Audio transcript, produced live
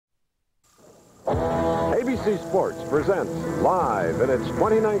ABC Sports presents live in its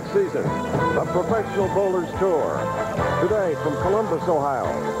 29th season, the Professional Bowlers Tour. Today from Columbus, Ohio,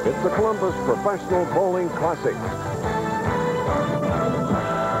 it's the Columbus Professional Bowling Classic.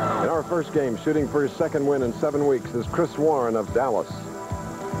 In our first game, shooting for his second win in 7 weeks, is Chris Warren of Dallas.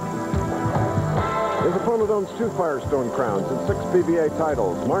 His opponent owns 2 Firestone crowns and 6 PBA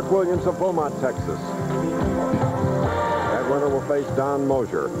titles, Mark Williams of Beaumont, Texas. That winner will face Don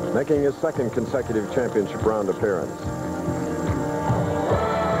Moser, making his second consecutive championship round appearance.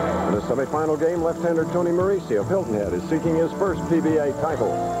 In the semifinal game, left-hander Tony Marrese of Hilton Head is seeking his first PBA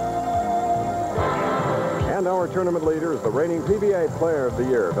title. And our tournament leader is the reigning PBA Player of the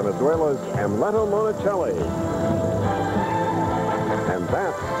Year, Venezuela's Amleto Monacelli. And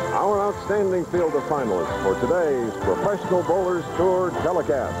that's our outstanding field of finalists for today's Professional Bowlers Tour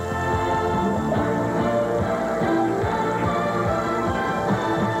telecast.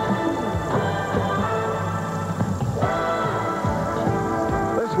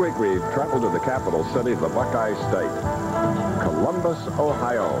 This week we've traveled to the capital city of the Buckeye State, Columbus,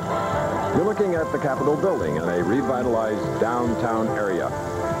 Ohio. You're looking at the Capitol building in a revitalized downtown area.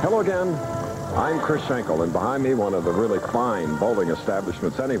 Hello again. I'm Chris Schenkel, and behind me, one of the really fine bowling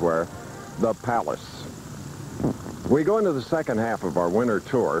establishments anywhere, the Palace. We go into the second half of our winter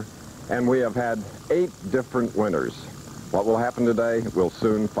tour, and we have had 8 different winners. What will happen today, we'll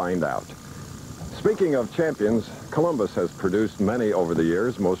soon find out. Speaking of champions, Columbus has produced many over the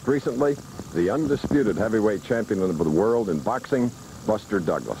years, most recently, the undisputed heavyweight champion of the world in boxing, Buster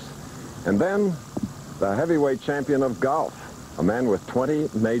Douglas. And then, the heavyweight champion of golf, a man with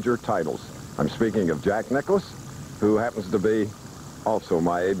 20 major titles. I'm speaking of Jack Nicklaus, who happens to be also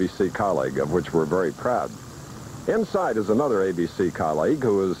my ABC colleague, of which we're very proud. Inside is another ABC colleague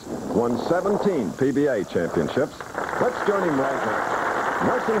who has won 17 PBA championships. Let's join him right now.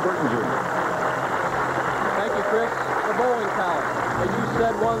 Nelson Burton Jr. Thank you, Chris. The bowling Palace. As you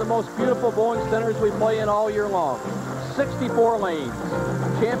said, one of the most beautiful bowling centers we play in all year long. 64 lanes,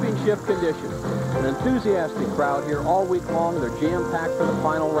 championship conditions. An enthusiastic crowd here all week long. They're jam-packed for the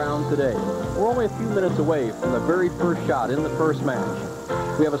final round today. We're only a few minutes away from the very first shot in the first match.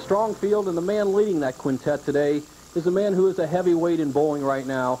 We have a strong field, and the man leading that quintet today is a man who is a heavyweight in bowling right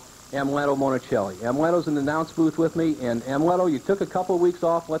now, Amleto Monacelli. Amleto's in the announce booth with me, and Amleto, you took a couple of weeks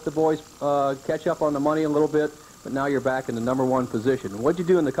off, let the boys catch up on the money a little bit, but now you're back in the #1 position. What'd you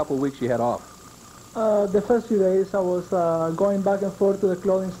do in the couple of weeks you had off? The first few days I was going back and forth to the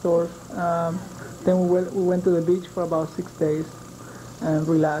clothing store. Then we went to the beach for about 6 days and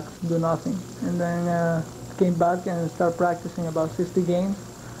relaxed, do nothing. And then came back and started practicing about 60 games.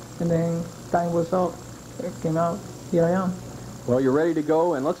 And then time was up. It came out. Here I am. Well, you're ready to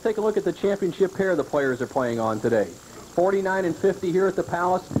go, and let's take a look at the championship pair the players are playing on today. 49 and 50 here at the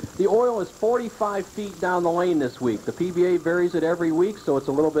Palace. The oil is 45 feet down the lane this week. The PBA varies it every week, so it's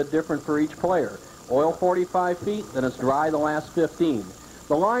a little bit different for each player. Oil 45 feet, then it's dry the last 15.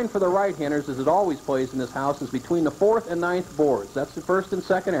 The line for the right-handers, as it always plays in this house, is between the 4th and 9th boards. That's the first and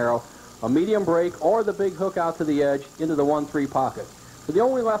second arrow, a medium break, or the big hook out to the edge into the 1-3 pocket. For the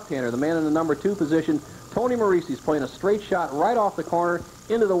only left-hander, the man in the #2 position, Tony Marrese, is playing a straight shot right off the corner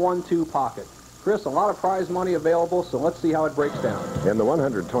into the 1-2 pocket. Chris, a lot of prize money available, so let's see how it breaks down. In the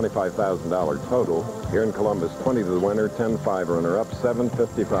 $125,000 total, here in Columbus, 20 to the winner, 10-5 runner-up,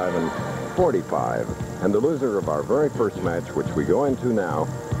 7-55 and 45. And the loser of our very first match, which we go into now,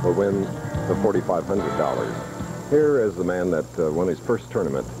 will win the $4,500. Here is the man that won his first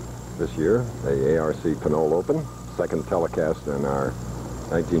tournament this year, the ARC Pinole Open, second telecast in our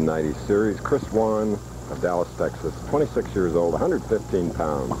 1990 series, Chris Warren of Dallas, Texas, 26 years old, 115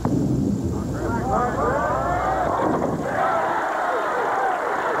 pounds.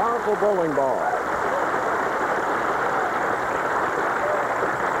 Powerful bowling ball.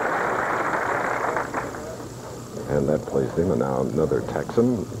 And that placed him, and now another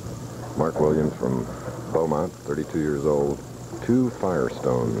Texan, Mark Williams from Beaumont, 32 years old, 2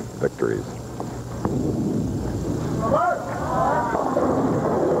 Firestone victories.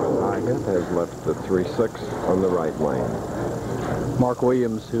 Hyatt has left the 3-6 on the right lane. Mark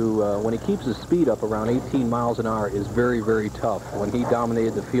Williams, who, when he keeps his speed up around 18 miles an hour, is very, very tough. When he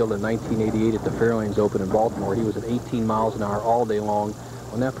dominated the field in 1988 at the Fairlanes Open in Baltimore, he was at 18 miles an hour all day long.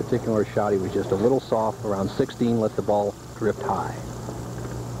 On that particular shot, he was just a little soft, around 16, let the ball drift high.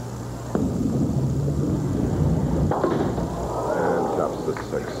 And chops the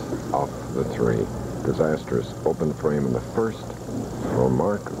 6 off the 3. Disastrous open frame in the first for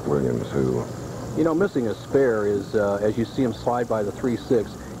Mark Williams, who... You know, missing a spare is, as you see him slide by the 3-6,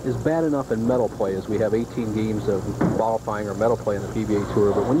 is bad enough in medal play, as we have 18 games of qualifying or medal play in the PBA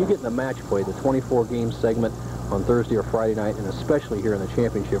Tour. But when you get in the match play, the 24-game segment on Thursday or Friday night, and especially here in the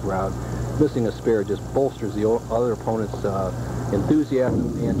championship round, missing a spare just bolsters the other opponent's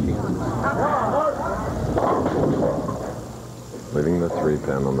enthusiasm and chances. Leaving the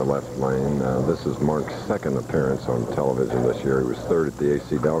 3-pin on the left lane. This is Mark's second appearance on television this year. He was third at the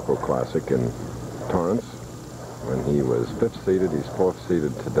AC Delco Classic in Torrance when he was 5th seeded. He's 4th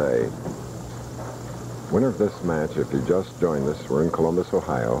seeded today. Winner of this match, if you just joined us, we're in Columbus,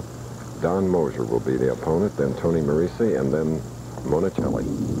 Ohio. Don Moser will be the opponent, then Tony Marrese, and then Monacelli.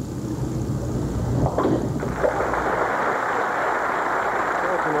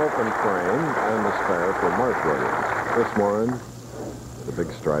 That's an open frame and the spare for Mark Williams. Chris Warren, the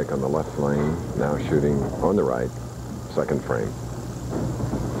big strike on the left lane, now shooting on the right, second frame.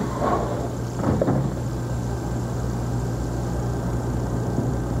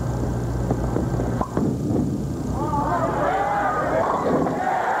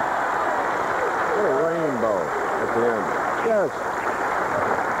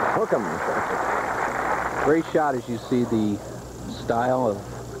 Hook 'em. Great shot, as you see the style of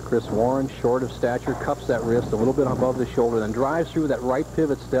Chris Warren, short of stature, cups that wrist a little bit above the shoulder, then drives through that right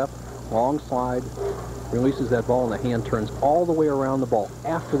pivot step, long slide, releases that ball, and the hand turns all the way around the ball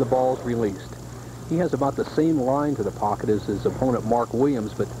after the ball is released. He has about the same line to the pocket as his opponent Mark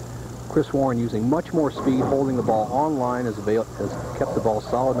Williams, but Chris Warren, using much more speed, holding the ball on line, has kept the ball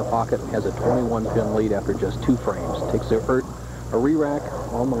solid in the pocket, has a 21-pin lead after just 2 frames. Takes a re-rack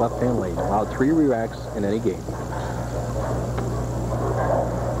on the left-hand lane. Allowed 3 re-racks in any game.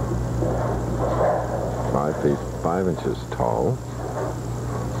 5 feet 5 inches tall.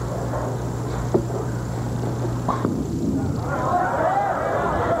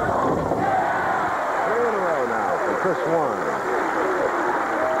 Three in a row now for Chris Warren.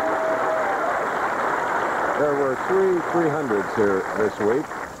 There were 3 300s here this week.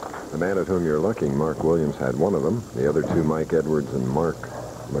 The man at whom you're looking, Mark Williams, had one of them. The other 2, Mike Edwards and Mark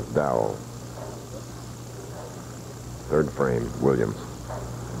McDowell. Third frame, Williams.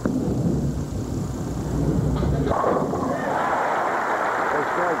 Nice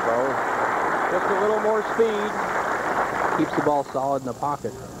strike, Bo. Just a little more speed. Keeps the ball solid in the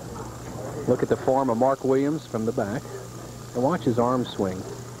pocket. Look at the form of Mark Williams from the back. And watch his arm swing.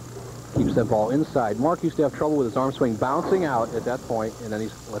 Keeps that ball inside. Mark used to have trouble with his arm swing bouncing out at that point, and then he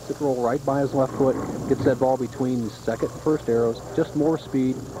lets it roll right by his left foot, gets that ball between his second and first arrows, just more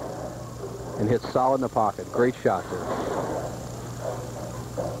speed, and hits solid in the pocket. Great shot there.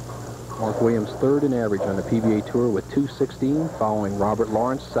 Mark Williams third in average on the PBA Tour with 216, following Robert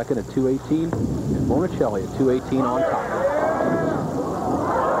Lawrence second at 218, and Monacelli at 218 on top.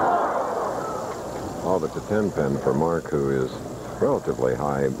 All but the 10-pin for Mark, who is relatively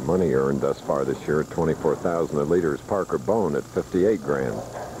high money earned thus far this year at $24,000. The leader is Parker Bone at $58 grand.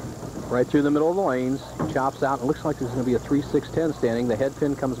 Right through the middle of the lanes, he chops out. It looks like there's going to be a 3-6-10 standing. The head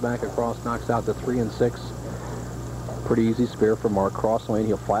pin comes back across, knocks out the 3 and 6. Pretty easy spare for Mark. Cross lane,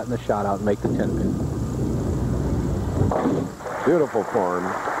 he'll flatten the shot out and make the 10 pin. Beautiful form.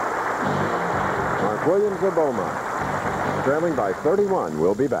 Mark Williams of Beaumont, trailing by 31.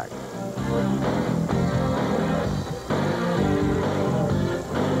 We'll be back.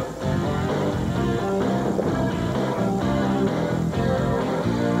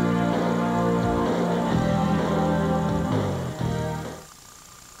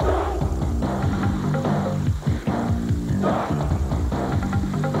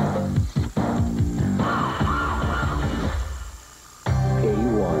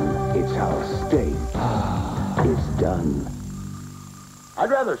 I'd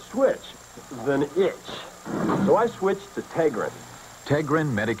rather switch than itch. So I switched to Tegrin.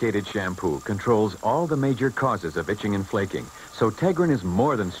 Tegrin medicated shampoo controls all the major causes of itching and flaking. So Tegrin is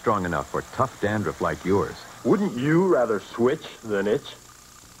more than strong enough for tough dandruff like yours. Wouldn't you rather switch than itch?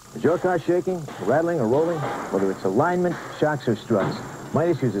 Is your car shaking, rattling, or rolling? Whether it's alignment, shocks, or struts,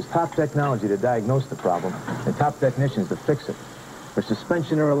 Midas uses top technology to diagnose the problem and top technicians to fix it. For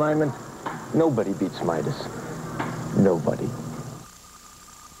suspension or alignment, nobody beats Midas. Nobody.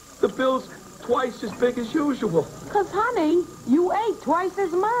 The bill's twice as big as usual. 'Cause, honey, you ate twice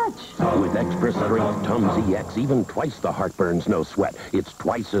as much. With extra strength Tums EX, even twice the heartburn's no sweat. It's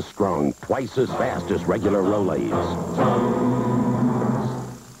twice as strong, twice as fast as regular Rolaids.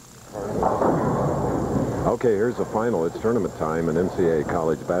 Okay, here's the final. It's tournament time in NCAA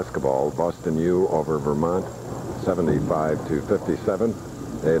college basketball. Boston U over Vermont, 75-57.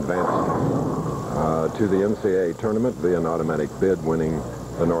 They advanced to the NCAA tournament via an automatic bid, winning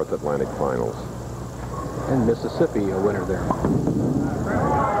the North Atlantic Finals. And Mississippi, a winner there.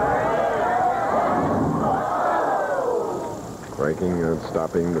 Breaking and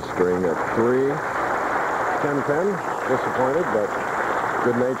stopping the string at 3. 10-10. Disappointed, but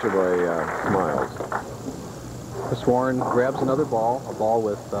good-naturedly smiles. Chris Warren grabs another ball, a ball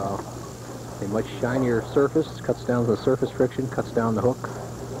with a much shinier surface, cuts down the surface friction, cuts down the hook.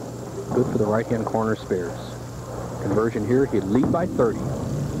 Good for the right-hand corner spares. Conversion here, he'd lead by 30.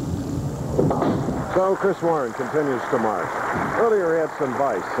 So Chris Warren continues to mark. Earlier he had some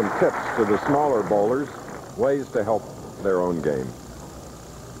advice, some tips to the smaller bowlers, ways to help their own game.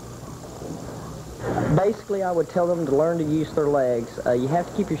 Basically, I would tell them to learn to use their legs. You have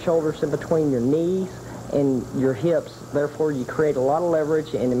to keep your shoulders in between your knees and your hips. Therefore, you create a lot of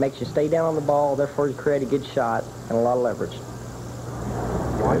leverage, and it makes you stay down on the ball. Therefore, you create a good shot and a lot of leverage.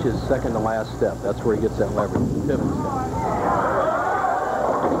 Watch his second to last step. That's where he gets that leverage. Pivot step.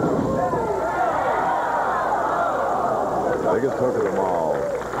 Biggest hook of them all.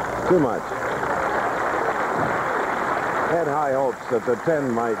 Too much. Had high hopes that the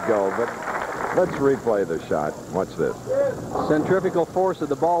 10 might go, but let's replay the shot. Watch this. Centrifugal force of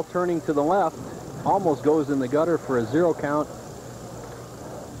the ball turning to the left. Almost goes in the gutter for a 0 count.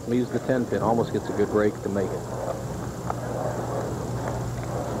 Leaves the 10 pin. Almost gets a good break to make it.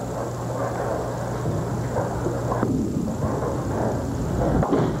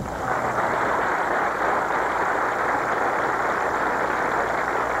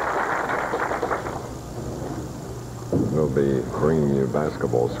 We'll be bringing you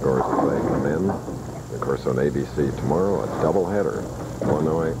basketball scores as they come in. Of course, on ABC tomorrow, a doubleheader.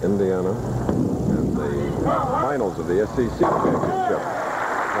 Illinois, Indiana, and the finals of the SEC Championship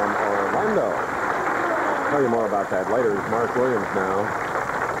from Orlando. Tell you more about that later. Mark Williams now.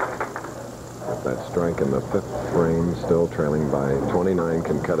 Got that strike in the 5th frame, still trailing by 29,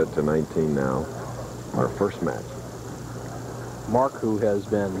 can cut it to 19 now. Our first match. Mark, who has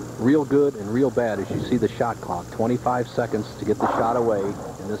been real good and real bad, as you see the shot clock, 25 seconds to get the shot away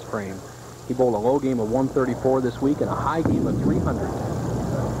in this frame. He bowled a low game of 134 this week and a high game of 300.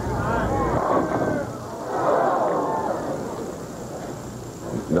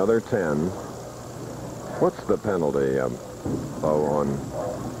 Another 10. What's the penalty, on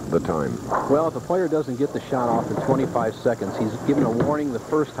the time? Well, if the player doesn't get the shot off in 25 seconds, he's given a warning the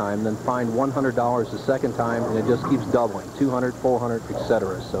first time, then fined $100 the second time, and it just keeps doubling, 200, 400,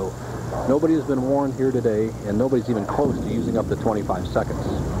 etc. So nobody has been warned here today, and nobody's even close to using up the 25 seconds.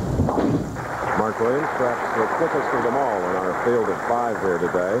 Mark Williams, perhaps the quickest of them all in our field of 5 here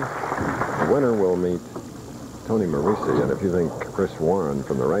today. The winner will meet Tony Marrese, and if you think Chris Warren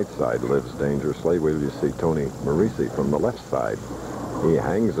from the right side lives dangerously, will you see Tony Marrese from the left side? He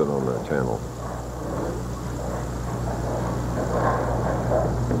hangs it on the channel.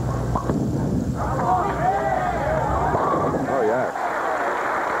 Oh, yes.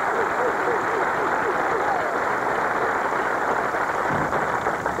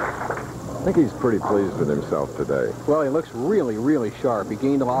 I think he's pretty pleased with himself today. Well, he looks really, really sharp. He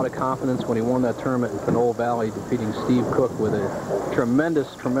gained a lot of confidence when he won that tournament in Pinole Valley, defeating Steve Cook with a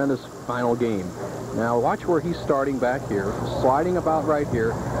tremendous, tremendous final game. Now, watch where he's starting back here, sliding about right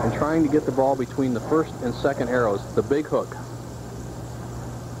here, and trying to get the ball between the first and second arrows, the big hook.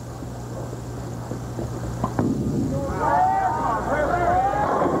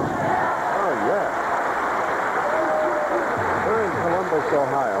 Oh, yes. We're in Columbus,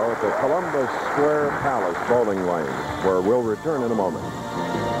 Ohio, at the Columbus Square Palace bowling lane, where we'll return in a moment.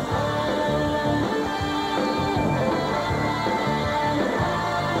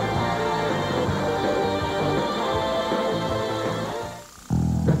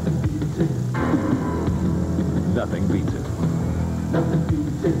 Nothing beats it.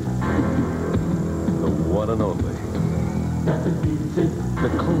 The one and only. The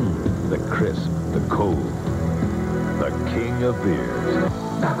clean, the crisp, the cold. The king of beers.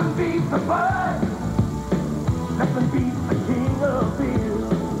 Nothing beats the bud. Nothing beats the king of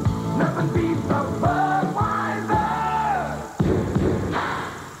beers. Nothing beats the Budweiser.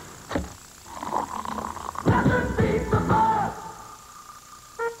 Nothing beats the Bud.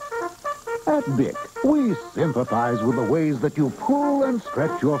 At Bic, we sympathize with the ways that you pull and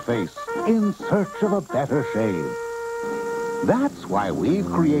stretch your face in search of a better shave. That's why we've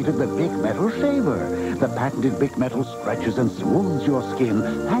created the Bic Metal Shaver. The patented Bic Metal stretches and smooths your skin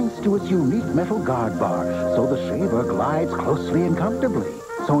thanks to its unique metal guard bar, so the shaver glides closely and comfortably.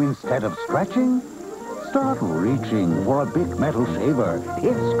 So instead of stretching, start reaching for a Bic Metal Shaver.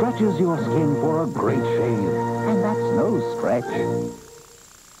 It stretches your skin for a great shave, and that's no stretch.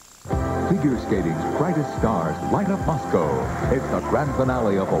 Figure skating's brightest stars light up Moscow. It's the grand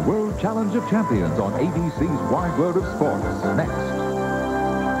finale of a World Challenge of Champions on ABC's Wide World of Sports. Next.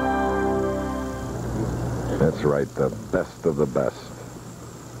 That's right, the best of the best.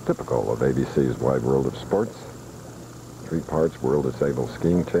 Typical of ABC's Wide World of Sports. 3 parts World Disabled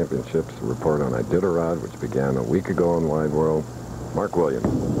Skiing Championships, a report on Iditarod, which began a week ago on Wide World. Mark Williams.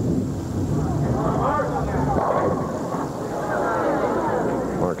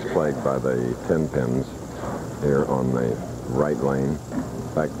 Mark's plagued by the 10 pins here on the right lane. In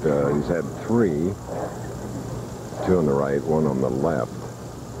fact, he's had 3, 2 on the right, 1 on the left.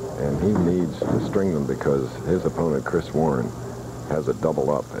 And he needs to string them because his opponent, Chris Warren, has a double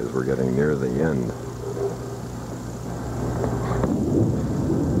up as we're getting near the end.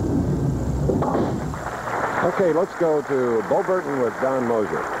 Okay, let's go to Bo Burton with Don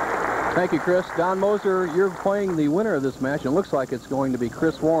Moser. Thank you, Chris. Don Moser, you're playing the winner of this match, and it looks like it's going to be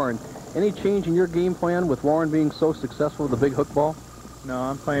Chris Warren. Any change in your game plan with Warren being so successful with the big hook ball? No,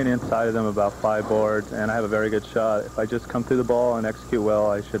 I'm playing inside of them about 5 boards, and I have a very good shot. If I just come through the ball and execute well,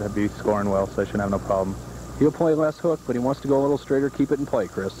 I should be scoring well, so I should have no problem. He'll play less hook, but he wants to go a little straighter. Keep it in play,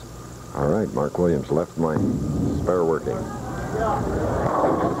 Chris. All right, Mark Williams, left lane, spare working.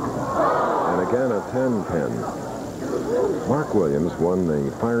 And again, a 10 pin. Mark Williams won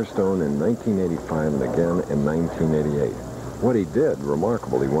the Firestone in 1985 and again in 1988. What he did,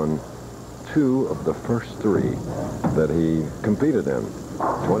 remarkable, he won 2 of the first 3 that he competed in.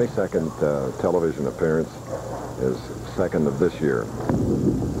 22nd television appearance, his 2nd of this year.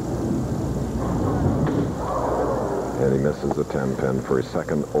 And he misses the 10 pin for his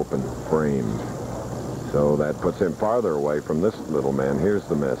 2nd open frame. So that puts him farther away from this little man. Here's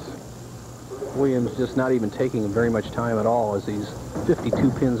the miss. Williams just not even taking very much time at all as he's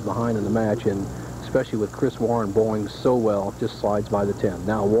 52 pins behind in the match, and especially with Chris Warren bowling so well, just slides by the 10.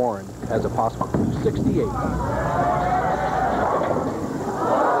 Now Warren has a possible 268.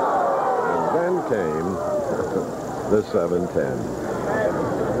 And then came the 7-10.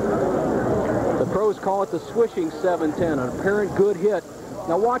 The pros call it the swishing 7-10, an apparent good hit.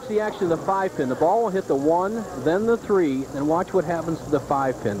 Now watch the action of the 5 pin. The ball will hit the 1, then the 3, and watch what happens to the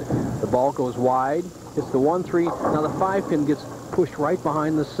 5 pin. The ball goes wide, hits the 1-3. Now the 5 pin gets pushed right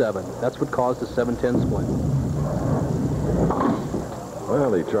behind the 7. That's what caused the 7-10 split.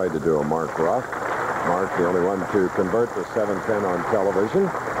 Well, he tried to do a Mark Roth. Mark, the only one to convert the 7-10 on television.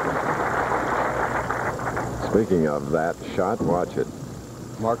 Speaking of that shot, watch it.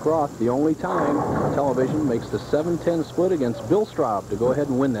 Mark Roth, the only time television makes the 7-10 split against Bill Straub to go ahead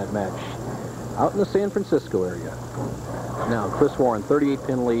and win that match out in the San Francisco area. Now, Chris Warren,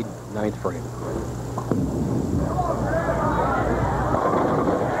 38-pin lead, 9th frame.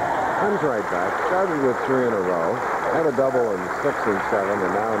 Comes right back, started with 3 in a row, had a double in 6 and 7,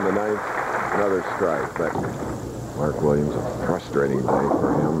 and now in the 9th, another strike. But Mark Williams, a frustrating day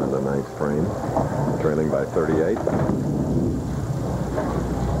for him in the 9th frame, trailing by 38.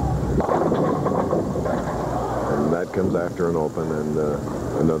 And that comes after an open and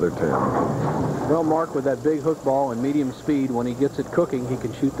another 10. Well, Mark, with that big hook ball and medium speed, when he gets it cooking, he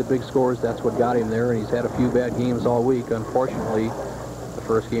can shoot the big scores. That's what got him there, and he's had a few bad games all week. Unfortunately, the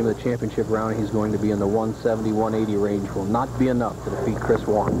first game of the championship round, he's going to be in the 170, 180 range. Will not be enough to defeat Chris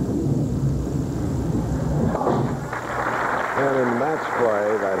Warren. And in match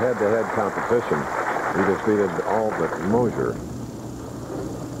play, that head-to-head competition, he defeated all but Moser.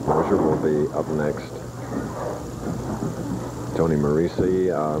 Moser will be up next. Tony Marrese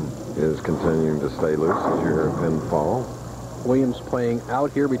is continuing to stay loose as you hear a pin fall. Williams playing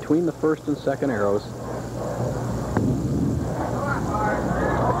out here between the 1st and 2nd arrows.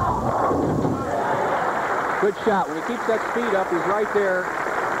 Good shot. When he keeps that speed up, he's right there.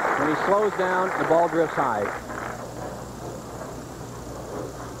 When he slows down, the ball drifts high.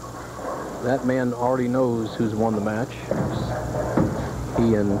 That man already knows who's won the match.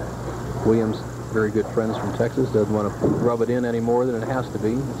 He and Williams, very good friends from Texas, doesn't want to rub it in any more than it has to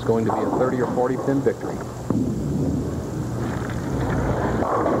be. It's going to be a 30 or 40 pin victory.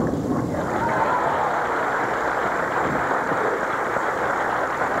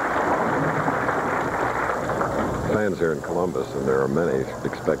 Fans here in Columbus, and there are many,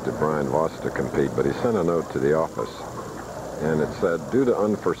 expected Brian Voss to compete, but he sent a note to the office, and it said, due to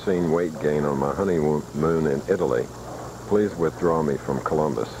unforeseen weight gain on my honeymoon in Italy, please withdraw me from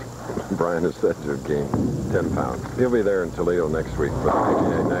Columbus. Brian has said you've gained 10 pounds. He'll be there in Toledo next week for the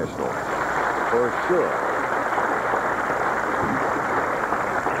PGA National, for sure.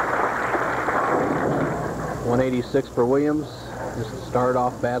 .186 for Williams. Just started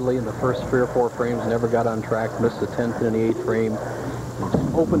off badly in the first 3 or 4 frames, never got on track, missed the 10th pin in the 8th frame.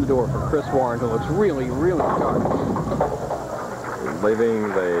 Opened the door for Chris Warren, who looks really, really sharp. leaving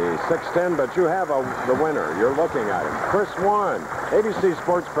the 610, but you have the winner. You're looking at him. Chris Warren, ABC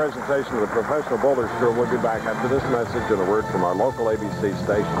Sports presentation of the Professional Bowlers Tour. We'll be back after this message and a word from our local ABC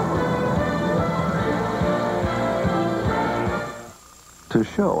station. To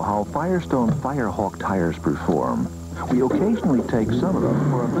show how Firestone Firehawk tires perform, we occasionally take some of them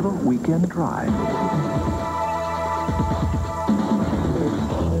for a little weekend drive.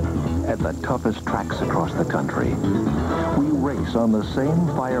 At the toughest tracks across the country, we race on the same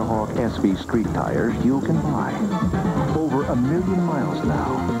Firehawk SV street tires you can buy. Over 1 million miles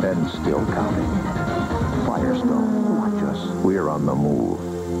now, and still counting. Firestone, watch us. We're on the move.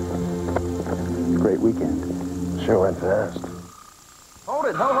 Great weekend. Sure went fast. Hold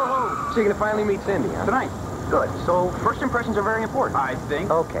it, ho, ho, ho. So you're going to finally meet Cindy, huh? Tonight. Good. So first impressions are very important. I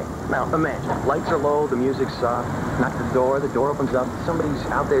think. Okay. Now, imagine. Lights are low, the music's soft. Knock the door opens up. Somebody's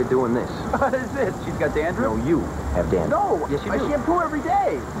out there doing this. What is it? She's got dandruff? No, you have dandruff. No. Yes, you do. I shampoo every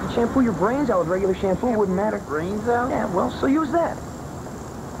day. You shampoo your brains out with regular shampoo. It wouldn't matter. Brains out? Yeah, well, so use that.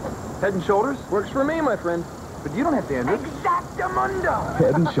 Head and Shoulders? Works for me, my friend. But you don't have dandruff. Exactamundo.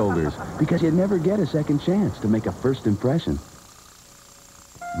 Head and Shoulders. Because you never get a second chance to make a first impression.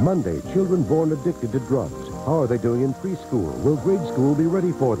 Monday, children born addicted to drugs. How are they doing in preschool? Will grade school be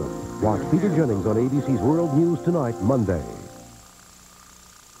ready for them? Watch Peter Jennings on ABC's World News tonight, Monday.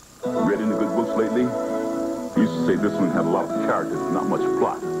 Read any good books lately? He used to say this one had a lot of characters, not much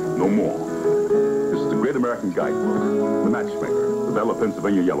plot. No more. This is the Great American Guidebook, The Matchmaker, the Bella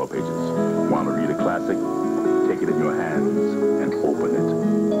Pennsylvania Yellow Pages. Want to read a classic? Take it in your hands and open it.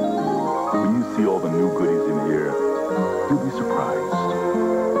 When you see all the new goodies in here, you'll be surprised.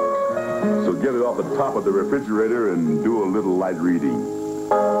 So get it off the top of the refrigerator and do a little light reading.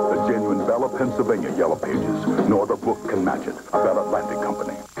 The genuine Bella Pennsylvania Yellow Pages. No other book can match it. A Bell Atlantic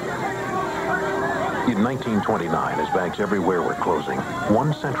company. In 1929, as banks everywhere were closing,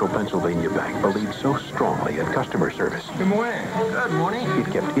 one central Pennsylvania bank believed so strongly in customer service. Good morning. Good morning.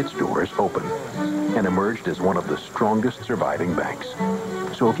 It kept its doors open and emerged as one of the strongest surviving banks.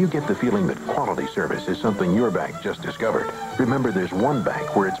 So if you get the feeling that quality service is something your bank just discovered, remember there's one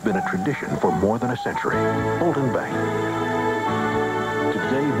bank where it's been a tradition for more than a century. Fulton Bank.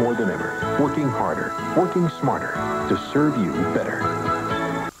 Today more than ever, working harder, working smarter to serve you better.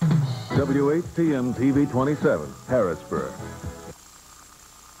 WHTM TV 27, Harrisburg.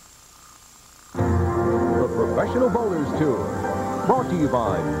 The Professional Bowlers Tour. Brought to you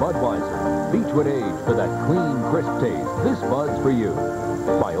by Budweiser. Beechwood Age for that clean, crisp taste. This Bud's for you.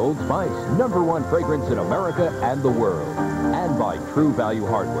 By Old Spice, #1 fragrance in America and the world. And by True Value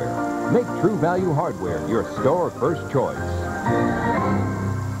Hardware. Make True Value Hardware your store first choice.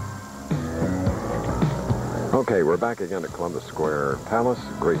 Okay, we're back again at Columbus Square Palace.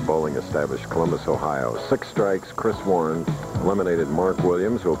 Great bowling established, Columbus, Ohio. 6 strikes, Chris Warren eliminated Mark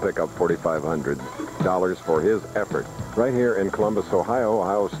Williams, who will pick up $4,500 for his effort. Right here in Columbus, Ohio,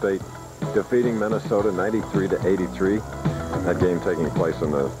 Ohio State defeating Minnesota 93-83. That game taking place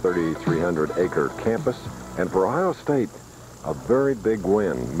on the 3,300-acre campus. And for Ohio State, a very big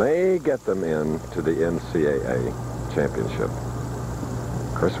win may get them into the NCAA championship.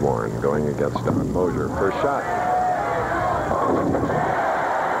 Chris Warren going against Don Moser. First shot.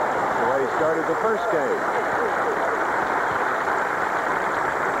 The way he started the first game.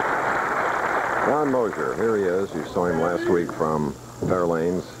 Don Moser, here he is. You saw him last week from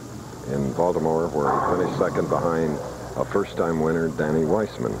Fairlanes in Baltimore, where he finished second behind a first-time winner, Danny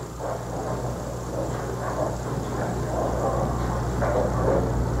Weissman.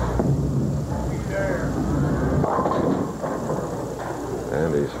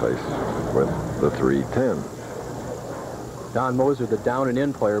 And he's faced with the 310. Don Moser, the down and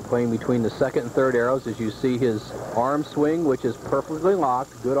in player, playing between the second and third arrows. As you see his arm swing, which is perfectly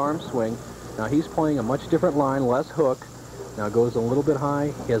locked, good arm swing. Now he's playing a much different line, less hook. Now goes a little bit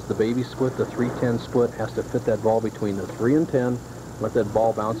high. He has the baby split, the 3-10 split. Has to fit that ball between the 3 and 10. Let that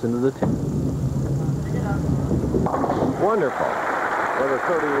ball bounce into the 10. Wonderful. For the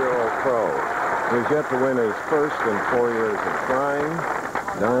 30-year-old pro, who's yet to win his first in 4 years of trying,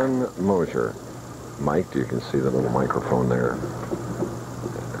 Don Moser. Mike, you can see the little microphone there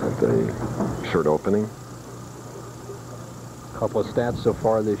at the shirt opening. Couple of stats so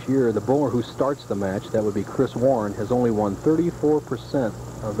far this year. The bowler who starts the match, that would be Chris Warren, has only won 34%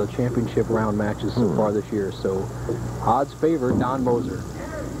 of the championship round matches so far this year. So odds favor Don Moser.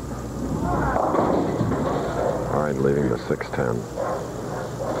 All right, leaving the 610.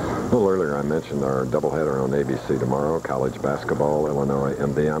 A little earlier I mentioned our doubleheader on ABC tomorrow, college basketball, Illinois,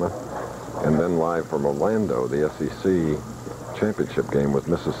 Indiana. And then live from Orlando, the SEC championship game with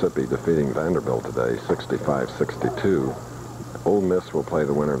Mississippi defeating Vanderbilt today, 65-62. Ole Miss will play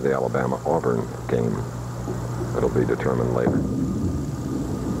the winner of the Alabama-Auburn game. It'll be determined later.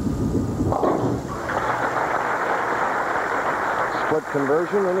 Split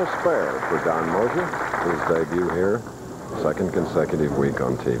conversion and a spare for Don Moser. His debut here. Second consecutive week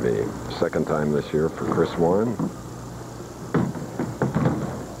on TV. Second time this year for Chris Warren.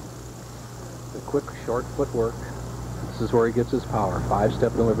 The quick, short footwork. This is where he gets his power.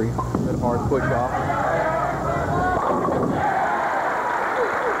 5-step delivery. Bit hard push off.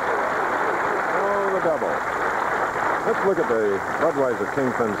 Oh, the double. Let's look at the Budweiser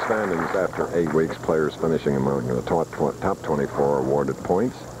Kingpin standings after 8 weeks. Players finishing among the top 24 awarded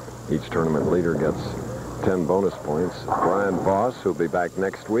points. Each tournament leader gets 10 bonus points. Brian Voss, who'll be back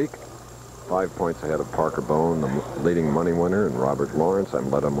next week, 5 points ahead of Parker Bone, the leading money winner, and Robert Lawrence.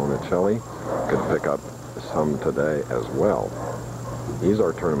 Amleto Monacelli could pick up some today as well. He's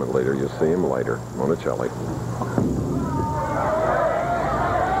our tournament leader. You'll see him later, Monacelli.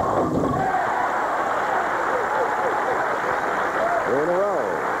 In a row.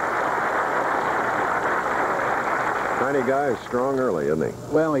 Tiny guy is strong early, isn't he?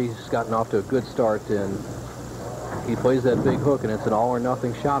 Well, he's gotten off to a good start, and he plays that big hook, and it's an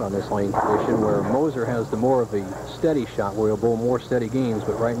all-or-nothing shot on this lane condition, where Moser has the more of a steady shot, where he'll bowl more steady games,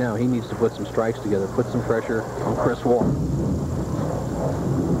 but right now he needs to put some strikes together, put some pressure on Chris Warren.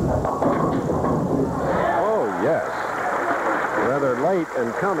 Oh, yes. Rather late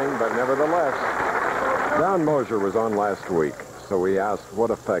in coming, but nevertheless. Don Moser was on last week, so we asked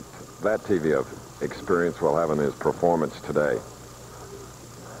what effect that TV experience will have on his performance today.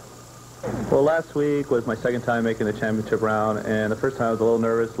 Well, last week was my second time making the championship round, and the first time I was a little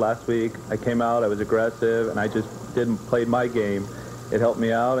nervous. Last week, I came out, I was aggressive, and I just didn't play my game. It helped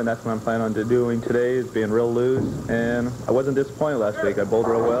me out, and that's what I'm planning on doing today, is being real loose, and I wasn't disappointed last week. I bowled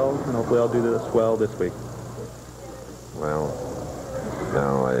real well, and hopefully I'll do this well this week. Well,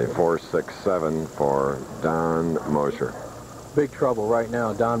 now a 4-6-7 for Don Moser. Big trouble right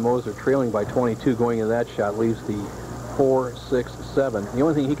now. Don Moser trailing by 22 going into that shot leaves the 4-6-7. The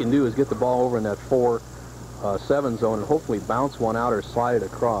only thing he can do is get the ball over in that 4-7 zone and hopefully bounce one out or slide it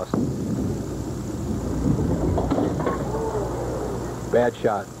across. Bad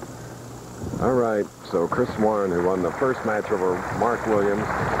shot. All right, so Chris Warren, who won the first match over Mark Williams,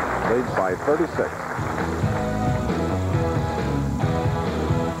 leads by 36.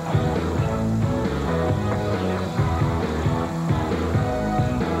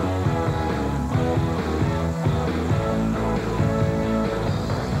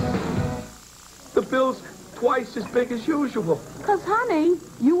 The bill's twice as big as usual. 'Cause, honey,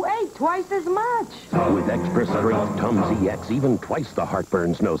 you ate twice as much. With extra strength Tums EX, even twice the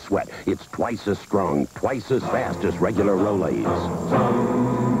heartburn's no sweat. It's twice as strong, twice as fast as regular Rolaids. I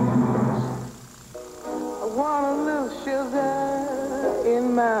want a little sugar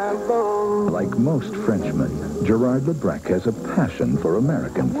in my bowl. Like most Frenchmen, Gerard Lebrec has a passion for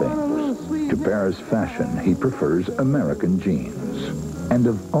American things. To Paris fashion, he prefers American jeans. And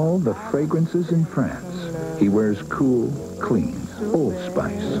of all the fragrances in France, he wears Cool, Clean, Old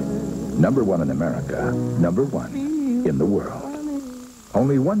Spice. #1 in America, #1 in the world.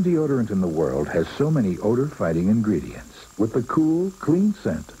 Only one deodorant in the world has so many odor-fighting ingredients with the cool, clean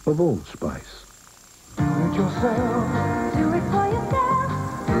scent of Old Spice. Do it yourself. Do it for yourself.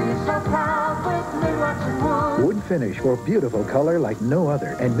 Do yourself proud with Minwax and Wood. Wood finish for beautiful color like no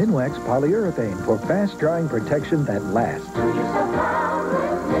other, and Minwax polyurethane for fast-drying protection that lasts. Do yourself proud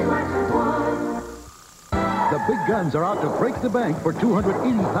with Minwax and Wood. The big guns are out to break the bank for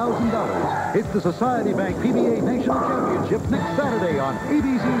 $280,000. It's the Society Bank PBA National Championship next Saturday on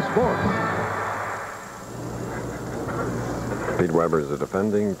ABC Sports. Pete Weber is the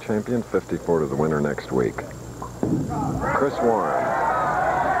defending champion, 54 to the winner next week. Chris Warren.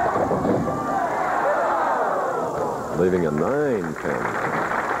 Leaving a 9-pin.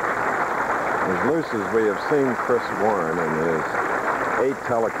 As loose as we have seen Chris Warren in his 8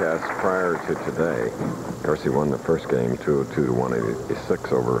 telecasts prior to today. Of course, he won the first game 202 to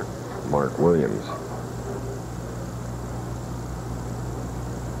 186 over Mark Williams.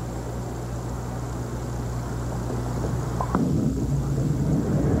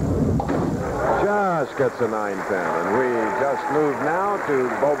 Just gets a 9-pin, and we just move now to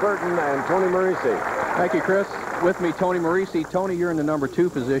Bo Burton and Tony Marrese. Thank you, Chris. With me, Tony Marrese. Tony, you're in the #2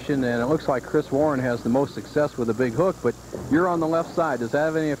 position, and it looks like Chris Warren has the most success with a big hook, but you're on the left side. Does that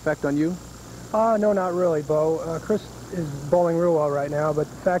have any effect on you? No, not really, Bo. Chris is bowling real well right now, but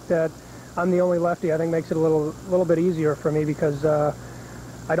the fact that I'm the only lefty, I think makes it a little bit easier for me because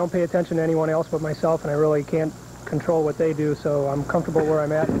I don't pay attention to anyone else but myself, and I really can't control what they do, so I'm comfortable where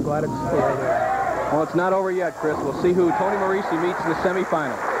I'm at and glad it's the way it is. Well, it's not over yet, Chris. We'll see who Tony Marrese meets in the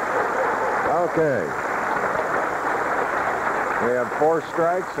semifinal. Okay. We have 4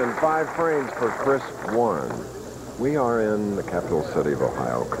 strikes and 5 frames for Chris Warren. We are in the capital city of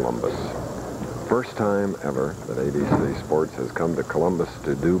Ohio, Columbus. First time ever that ABC Sports has come to Columbus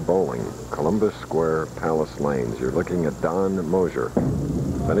to do bowling. Columbus Square Palace Lanes. You're looking at Don Moser.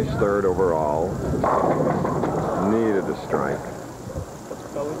 Finished 3rd overall. Needed a strike.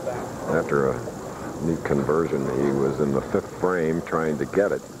 After a neat conversion, he was in the 5th frame trying to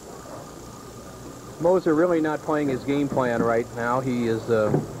get it. Moser really not playing his game plan right now. He is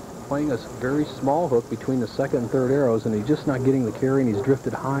playing a very small hook between the 2nd and 3rd arrows, and he's just not getting the carry, and he's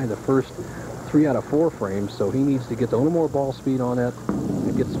drifted high the first 3 out of 4 frames, so he needs to get a little more ball speed on that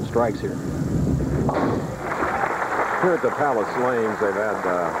and get some strikes here. Here at the Palace Lanes, they've had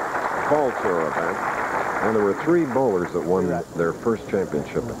a Fall Tour event, and there were 3 bowlers that won their first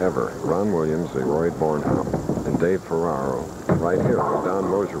championship ever. Ron Williams, Leroy Bornhop, and Dave Ferraro right here. Don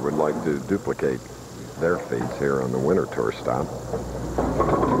Moser would like to duplicate their feats here on the Winter Tour stop.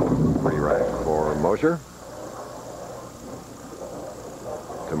 Re-rack for Moser.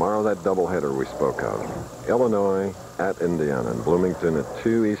 Tomorrow, that doubleheader we spoke of. Illinois at Indiana, and Bloomington at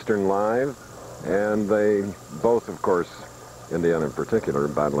 2 Eastern Live. And they both, of course, Indiana in particular,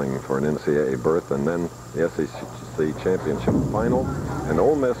 battling for an NCAA berth, and then the SEC Championship final. And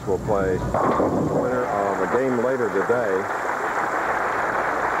Ole Miss will play the winner of a game later today,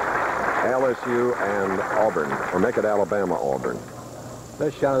 LSU and Auburn, or make it Alabama-Auburn.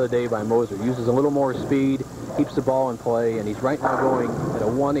 Best shot of the day by Moser. Uses a little more speed, keeps the ball in play, and he's right now going at a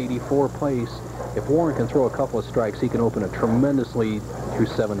 184 pace. If Warren can throw a couple of strikes, he can open a tremendous lead through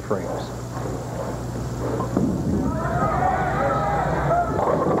 7 frames.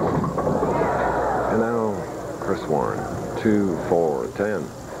 And now, Chris Warren, 2, 4, 10.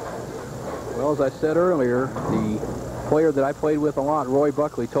 Well, as I said earlier, the player that I played with a lot, Roy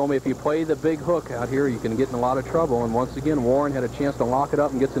Buckley, told me if you play the big hook out here, you can get in a lot of trouble. And once again, Warren had a chance to lock it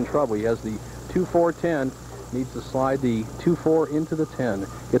up and gets in trouble. He has the 2-4-10, needs to slide the 2-4 into the 10.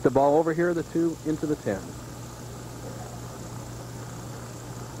 Get the ball over here, the 2 into the 10.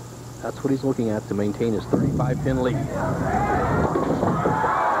 That's what he's looking at to maintain his 35-pin lead.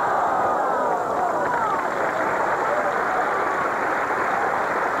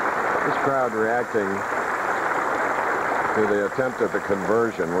 This crowd reacting to the attempt at the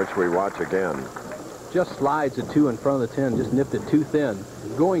conversion, which we watch again. Just slides the 2 in front of the 10, just nipped it too thin.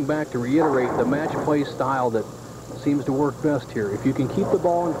 Going back to reiterate the match play style that seems to work best here. If you can keep the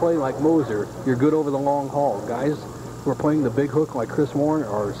ball in play like Moser, you're good over the long haul. Guys who are playing the big hook like Chris Warren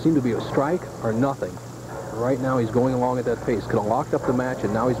seem to be a strike or nothing. Right now he's going along at that pace. Could have locked up the match,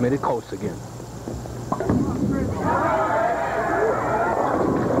 and now he's made it close again.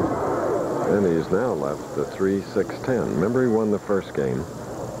 And he's now left the 3-6-10. Remember, he won the first game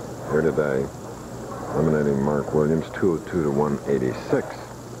here today, eliminating Mark Williams 202 to 186.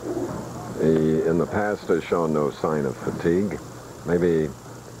 He, in the past, has shown no sign of fatigue. Maybe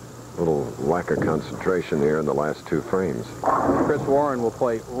a little lack of concentration here in the last 2 frames. Chris Warren will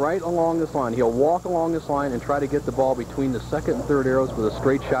play right along this line. He'll walk along this line and try to get the ball between the 2nd and 3rd arrows with a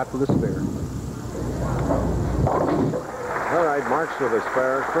straight shot for the spare. All right, marks with a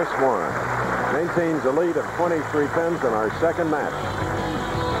spare. Chris Warren maintains a lead of 23 pins in our second match.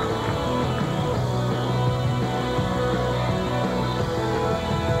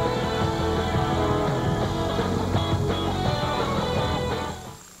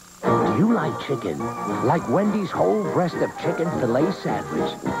 Do you like chicken? Like Wendy's whole breast of chicken filet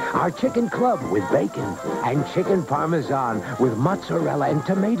sandwich, our chicken club with bacon, and chicken parmesan with mozzarella and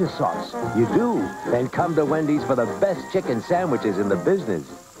tomato sauce. You do? Then come to Wendy's for the best chicken sandwiches in the business.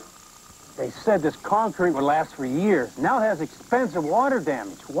 They said this concrete would last for years. Now it has expensive water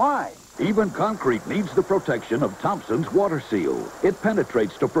damage. Why? Even concrete needs the protection of Thompson's Water Seal. It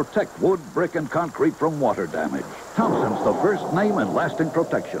penetrates to protect wood, brick, and concrete from water damage. Thompson's, the first name in lasting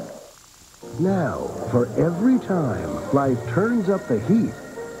protection. Now, for every time life turns up the heat,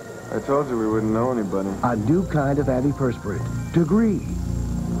 I told you we wouldn't know anybody. a new kind of antiperspirant, Degree.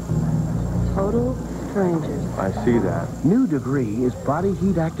 Total strangers. I see that. New Degree is body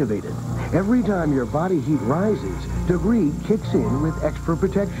heat activated. Every time your body heat rises, Degree kicks in with extra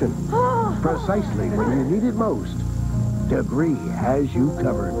protection. Precisely when you need it most, Degree has you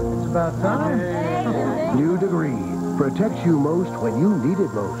covered. It's about time. New Degree protects you most when you need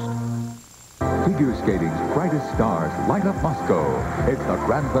it most. Figure skating's brightest stars light up Moscow. It's the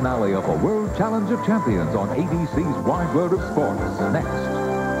grand finale of the World Challenge of Champions on ABC's Wide World of Sports. Next.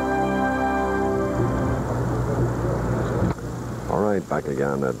 All right. right, back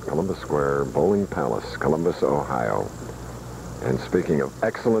again at Columbus Square, Bowling Palace, Columbus, Ohio. And speaking of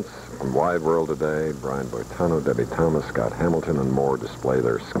excellence from Wide World today, Brian Boitano, Debbie Thomas, Scott Hamilton, and more display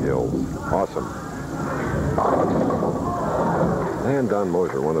their skills. Awesome. And Don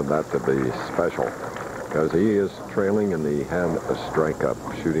Moser wanted that to be special because he is trailing and he had a strike up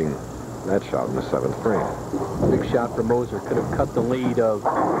shooting that shot in the 7th frame. Big shot for Moser. Could have cut the lead of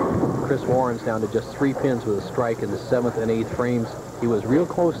Chris Warren's down to just 3 pins with a strike in the 7th and 8th frames. He was real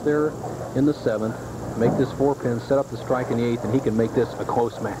close there in the 7th. Make this 4 pin, set up the strike in the 8th, and he can make this a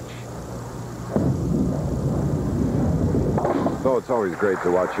close match. So it's always great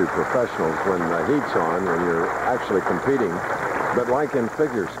to watch you professionals when the heat's on, when you're actually competing. But like in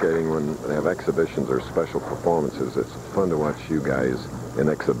figure skating, when they have exhibitions or special performances, it's fun to watch you guys in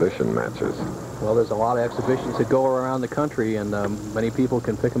exhibition matches. Well, there's a lot of exhibitions that go around the country, and many people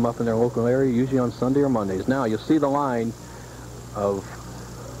can pick them up in their local area, usually on Sunday or Mondays. Now, you'll see the line of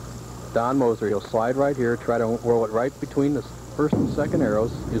Don Moser. He'll slide right here, try to whirl it right between the first and second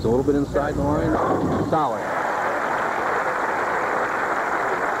arrows. He's a little bit inside the line. Solid.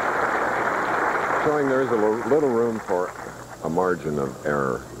 Showing there is a little room for a margin of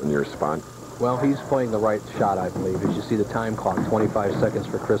error in your spot. Well, he's playing the right shot, I believe. As you see the time clock, 25 seconds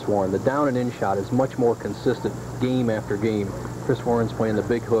for Chris Warren. The down and in shot is much more consistent game after game. Chris Warren's playing the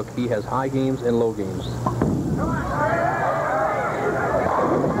big hook. He has high games and low games.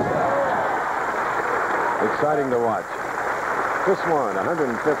 Exciting to watch. Chris Warren,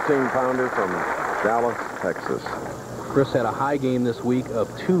 115-pounder from Dallas, Texas. Chris had a high game this week of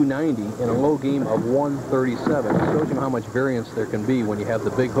 290 and a low game of 137. It shows you how much variance there can be when you have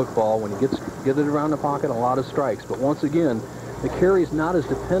the big hook ball. When you get it around the pocket, a lot of strikes. But once again, the carry is not as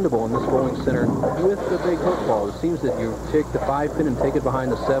dependable in this bowling center with the big hook ball. It seems that you take the 5 pin and take it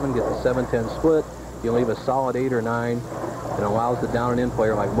behind the 7, get the 7-10 split. You leave a solid 8 or 9, and allows the down and in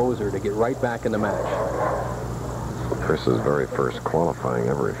player like Moser to get right back in the match. Chris's very first qualifying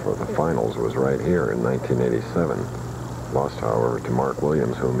ever for the finals was right here in 1987. Lost, however, to Mark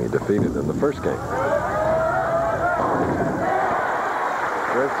Williams, whom he defeated in the first game.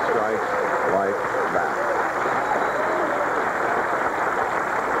 Chris strikes like that.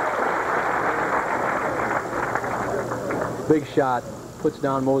 Big shot, puts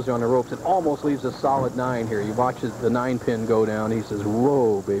down Moser on the ropes, and almost leaves a solid 9 here. He watches the 9 pin go down. He says,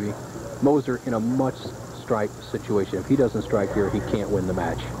 whoa, baby. Moser in a much strike situation. If he doesn't strike here, he can't win the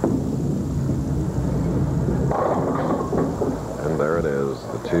match. And there it is,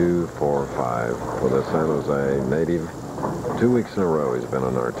 the 2-4-5 for the San Jose native. 2 weeks in a row he's been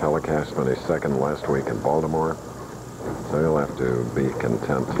on our telecast, finished second last week in Baltimore. So he'll have to be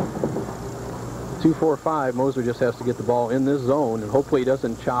content. 2-4-5, Moser just has to get the ball in this zone, and hopefully he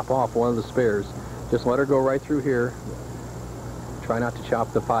doesn't chop off one of the spares. Just let her go right through here. Try not to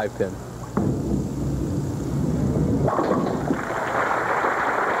chop the 5 pin.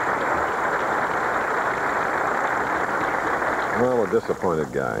 Well, a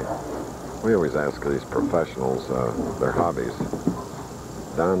disappointed guy. We always ask these professionals their hobbies.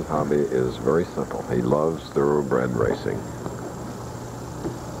 Don's hobby is very simple. He loves thoroughbred racing.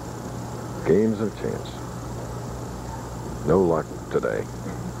 Games of chance. No luck today.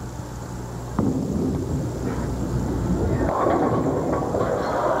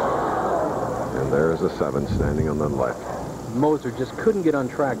 And there's a 7 standing on the left. Moser just couldn't get on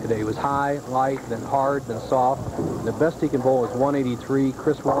track today. He was high, light, then hard, then soft. The best he can bowl is 183.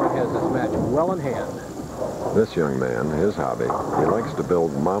 Chris Warren has this match well in hand. This young man, his hobby, he likes to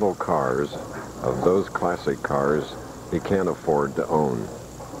build model cars of those classic cars he can't afford to own.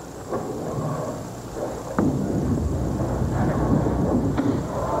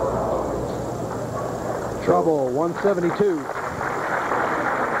 Trouble, 172.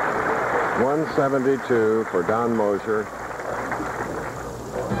 172 for Don Moser.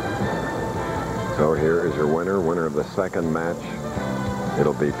 So here is your winner of the second match.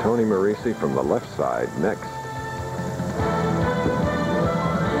 It'll be Tony Marrese from the left side next.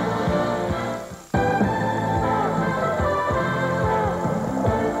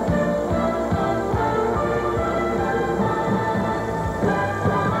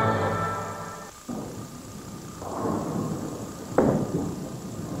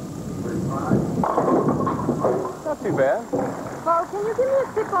 Not too bad. Bo, can you give me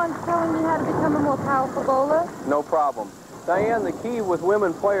a tip on showing me how to become a more powerful bowler? No problem. Diane, the key with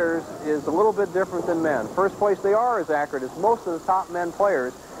women players is a little bit different than men. First place, they are as accurate as most of the top men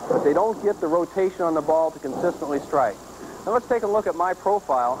players, but they don't get the rotation on the ball to consistently strike. Now let's take a look at my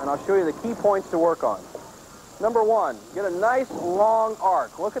profile, and I'll show you the key points to work on. Number 1, get a nice long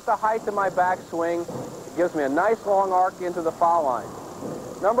arc. Look at the height of my backswing. It gives me a nice long arc into the foul line.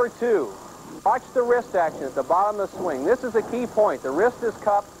 Number 2, watch the wrist action at the bottom of the swing. This is a key point. The wrist is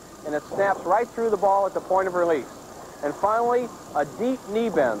cupped, and it snaps right through the ball at the point of release. And finally, a deep knee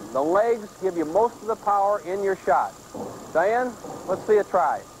bend. The legs give you most of the power in your shot. Diane, let's see a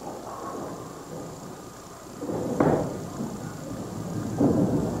try.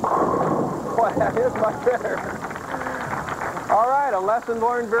 Boy, that is much better. All right, a lesson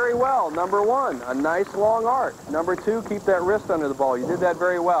learned very well. Number 1, a nice long arc. Number 2, keep that wrist under the ball. You did that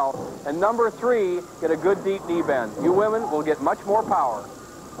very well. And number 3, get a good deep knee bend. You women will get much more power.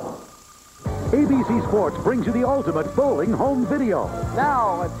 ABC Sports brings you the ultimate bowling home video.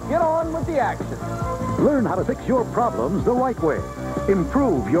 Now, let's get on with the action. Learn how to fix your problems the right way.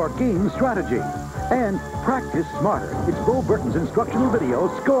 Improve your game strategy. And practice smarter. It's Bo Burton's instructional video,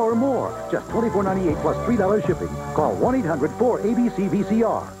 Score More. Just $24.98 plus $3 shipping. Call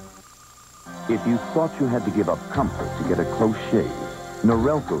 1-800-4ABC-VCR. If you thought you had to give up comfort to get a close shave,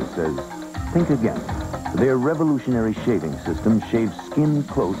 Norelco says, think again. Their revolutionary shaving system shaves skin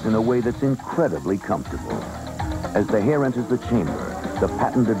close in a way that's incredibly comfortable. As the hair enters the chamber, the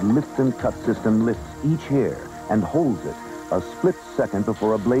patented lift and cut system lifts each hair and holds it a split second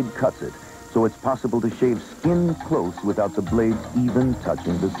before a blade cuts it, so it's possible to shave skin close without the blades even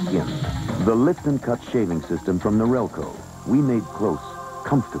touching the skin. The lift and cut shaving system from Norelco. We made close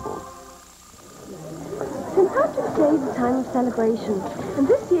comfortable. St. Patrick's Day is a time of celebration, and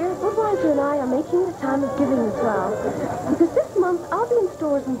this year, Budweiser and I are making it a time of giving as well. Because this month, I'll be in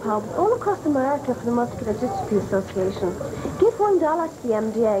stores and pubs all across America for the Muscular Dystrophy Association. Give $1 to the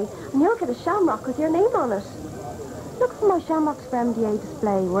MDA, and you'll get a shamrock with your name on it. Look for my Shamrocks for MDA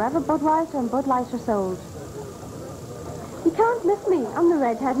display wherever Budweiser and Bud Light are sold. You can't miss me. I'm the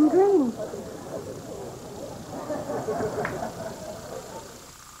redhead in green.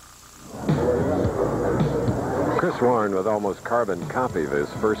 Chris Warren with almost carbon copy of his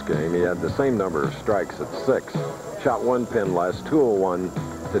first game. He had the same number of strikes at 6. Shot 1 pin less, 201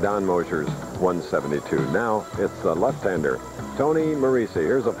 to Don Moser's 172. Now it's the left-hander, Tony Marrese.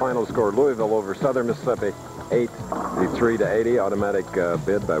 Here's a final score. Louisville over Southern Mississippi, 83-80. Automatic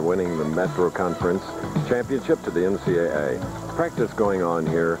bid by winning the Metro Conference Championship to the NCAA. Practice going on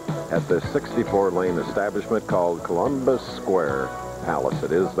here at the 64-lane establishment called Columbus Square Palace.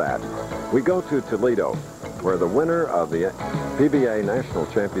 It is that. We go to Toledo, where the winner of the PBA National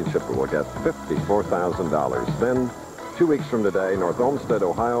Championship will get $54,000. Then, 2 weeks from today, North Olmsted,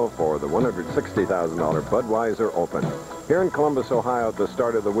 Ohio, for the $160,000 Budweiser Open. Here in Columbus, Ohio, at the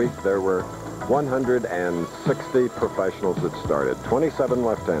start of the week, there were 160 professionals that started, 27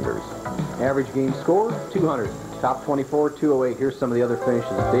 left-handers. Average game score, 200. Top 24, 208. Here's some of the other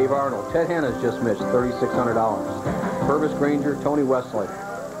finishes. Dave Arnold, Ted Hanna's just missed, $3,600. Purvis Granger, Tony Wesley.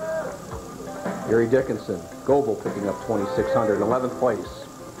 Gary Dickinson, Goebel picking up $2,600, 11th place.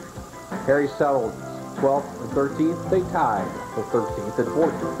 Harry Settled, 12th and 13th, they tied for 13th and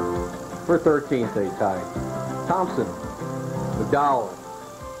 14th. For 13th, they tied. Thompson, McDowell,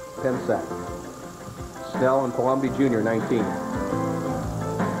 Pensac. Snell and Palumbi Jr., 19th.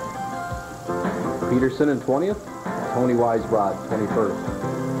 Peterson in 20th, Tony Weisbrod, 21st.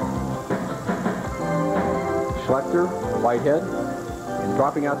 Schlechter, Whitehead, and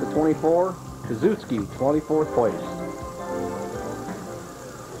dropping out to 24, Kazutsky, 24th place.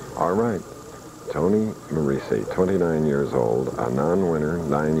 All right. Tony Marrese, 29 years old, a non-winner,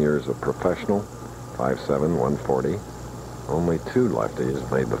 9 years of professional, 5'7", 140. Only 2 lefties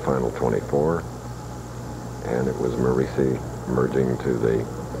made the final 24. And it was Marrese merging to the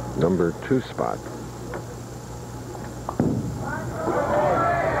number 2 spot.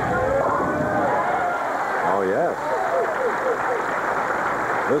 Oh, yes.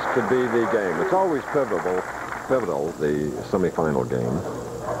 This could be the game. It's always pivotal, the semifinal game.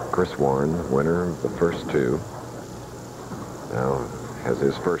 Chris Warren, winner of the first 2, now has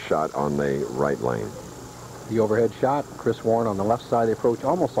his first shot on the right lane. The overhead shot, Chris Warren on the left side of the approach,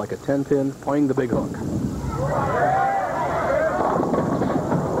 almost like a 10-pin, playing the big hook.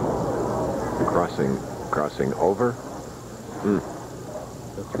 Crossing over.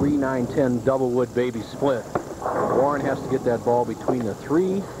 The 3-9-10 double wood baby split. Warren has to get that ball between the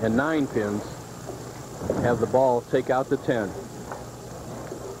 3 and 9 pins. Have the ball take out the 10.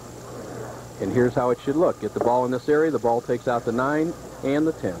 And here's how it should look. Get the ball in this area, the ball takes out the 9 and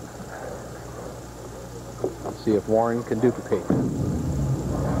the 10. Let's see if Warren can duplicate.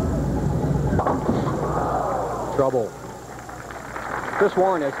 Trouble. Chris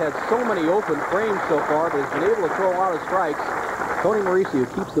Warren has had so many open frames so far, but has been able to throw a lot of strikes. Tony Marrese, who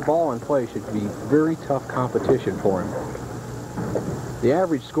keeps the ball in play, should be very tough competition for him. The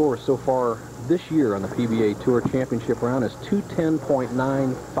average score so far this year on the PBA Tour Championship round is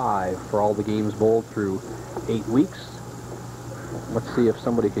 210.95 for all the games bowled through 8 weeks. Let's see if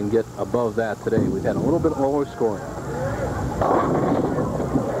somebody can get above that today. We've had a little bit lower scoring.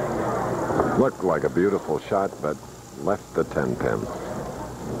 Looked like a beautiful shot, but left the 10-pin.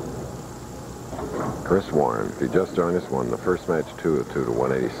 Chris Warren, if you just joined us, won the first match 202 to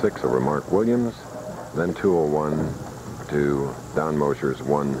 186 over Mark Williams, then 201 to Don Moser's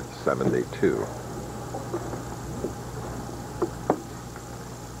 172.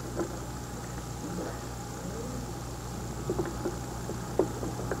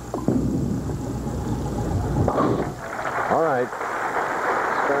 All right.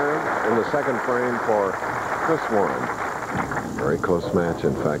 Stern in the second frame for Chris Warren. Very close match.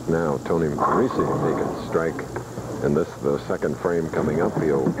 In fact, now Tony Marrese, if he can strike in the second frame coming up,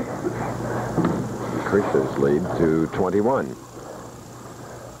 he'll increase his lead to 21.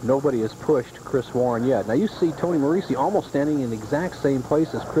 Nobody has pushed Chris Warren yet. Now you see Tony Marrese almost standing in the exact same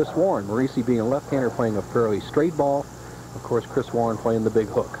place as Chris Warren. Marrese being a left-hander playing a fairly straight ball. Of course, Chris Warren playing the big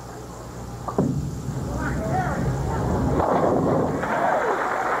hook.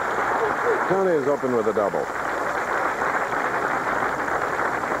 Tony is open with a double.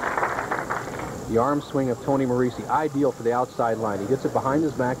 The arm swing of Tony Marrese, ideal for the outside line. He gets it behind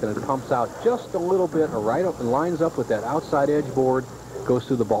his back, then it pumps out just a little bit, right up and lines up with that outside edge board, goes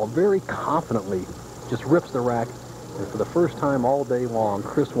through the ball very confidently, just rips the rack, and for the first time all day long,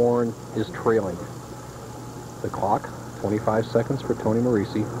 Chris Warren is trailing. The clock, 25 seconds for Tony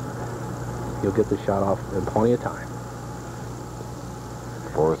Marrese. He'll get the shot off in plenty of time.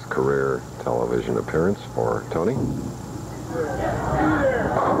 Fourth career television appearance for Tony.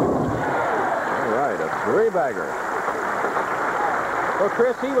 Three-bagger. Well,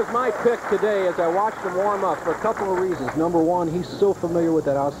 Chris, he was my pick today as I watched him warm up for a couple of reasons. Number one, he's so familiar with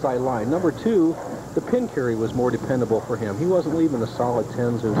that outside line. Number two, the pin carry was more dependable for him. He wasn't leaving the solid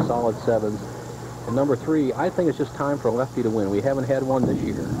 10s or solid 7s. And number three, I think it's just time for a lefty to win. We haven't had one this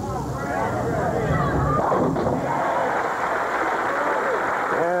year.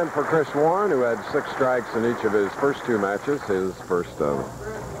 And for Chris Warren, who had 6 strikes in each of his first 2 matches, his first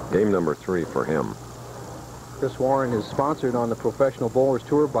game number 3 for him. Chris Warren is sponsored on the Professional Bowlers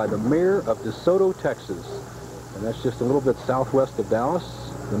Tour by the mayor of DeSoto, Texas. And that's just a little bit southwest of Dallas.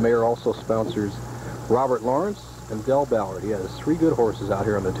 The mayor also sponsors Robert Lawrence and Del Ballard. He has 3 good horses out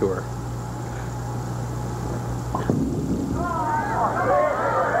here on the tour.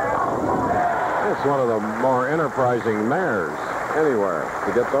 It's one of the more enterprising mares anywhere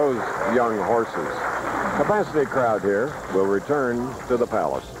to get those young horses. Capacity crowd here will return to the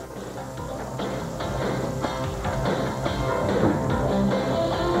Palace.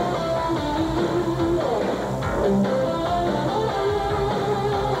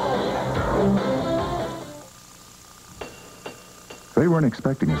 They weren't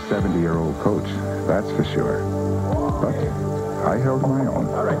expecting a 70-year-old coach, that's for sure. But I held my own.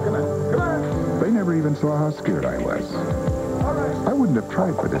 All right, come on, come on. They never even saw how scared I was. I wouldn't have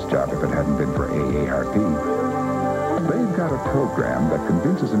tried for this job if it hadn't been for AARP. They've got a program that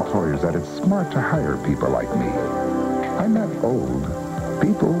convinces employers that it's smart to hire people like me. I'm not old.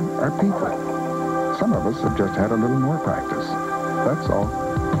 People are people. Some of us have just had a little more practice. That's all.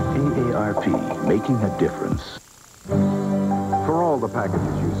 AARP, making a difference. For all the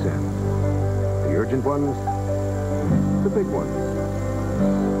packages you send, the urgent ones, the big ones,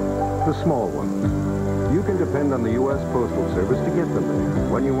 the small ones, you can depend on the U.S. Postal Service to get them there,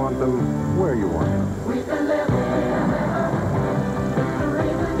 when you want them, where you want them. We deliver. The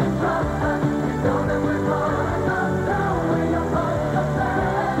reason you trust us, you know that we're gonna come down when you put the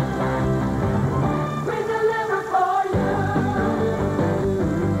plan. We deliver for you.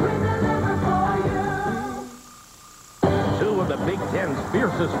 We deliver for you. Two of the Big Ten's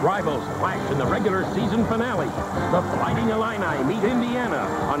fiercest rivals clash in the regular season finale. The Fighting Illini meet Indiana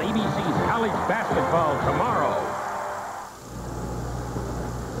on ABC's college basketball tomorrow.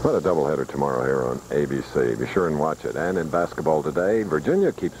 What a doubleheader tomorrow here on ABC. Be sure and watch it. And in basketball today,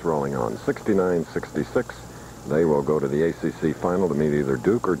 Virginia keeps rolling on, 69-66. They will go to the ACC final to meet either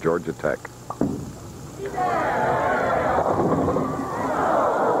Duke or Georgia Tech.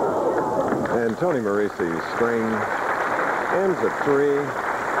 And Tony Marrese's string ends at 3,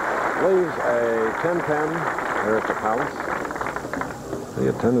 leaves a 10-10 here at the Palace. The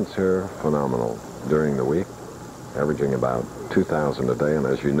attendance here, phenomenal during the week, averaging about 2,000 a day. And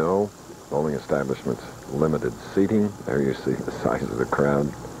as you know, bowling establishments, limited seating. There you see the size of the crowd.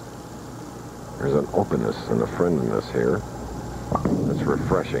 There's an openness and a friendliness here that's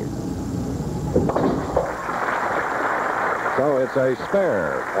refreshing. So it's a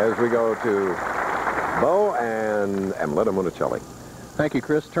spare as we go to Bo and Amleto Monacelli. Thank you,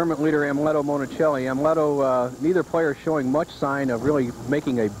 Chris. Tournament leader Amleto Monacelli. Amleto, neither player showing much sign of really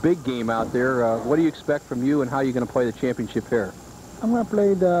making a big game out there. What do you expect from you, and how are you going to play the championship pair? I'm going to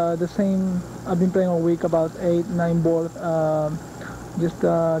play the same. I've been playing all week, about 8, 9 board. Just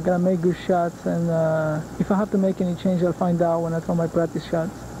got to make good shots, and if I have to make any change, I'll find out when I throw my practice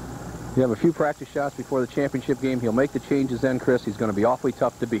shots. You have a few practice shots before the championship game. He'll make the changes then, Chris. He's going to be awfully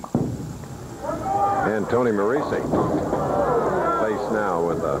tough to beat. And Tony Marrese. Now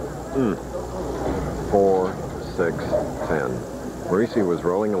with a 4, 6, 10. Marrese was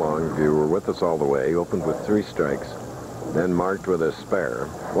rolling along. If you were with us all the way, opened with 3 strikes, then marked with a spare.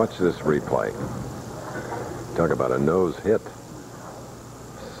 Watch this replay. Talk about a nose hit.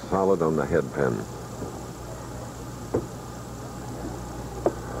 Solid on the head pin.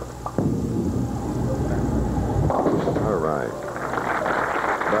 All right.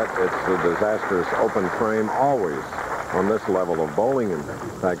 But it's a disastrous open frame always on this level of bowling, in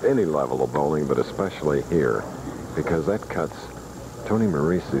fact, any level of bowling, but especially here, because that cuts Tony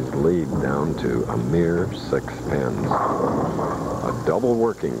Marrese's lead down to a mere 6 pins. A double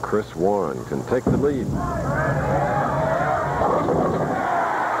working Chris Warren can take the lead.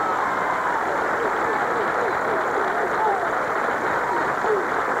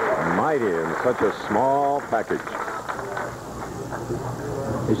 Mighty in such a small package.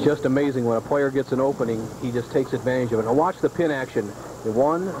 It's just amazing when a player gets an opening, he just takes advantage of it. Now watch the pin action. The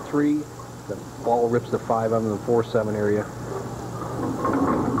 1, 3, the ball rips the 5 out in the 4, 7 area.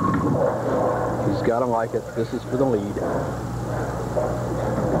 He's got to like it. This is for the lead.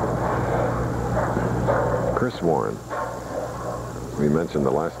 Chris Warren. We mentioned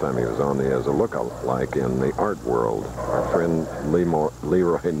the last time he was on, he has a look-alike in the art world. Our friend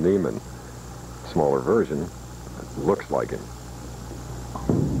Leroy Neiman, smaller version, looks like him.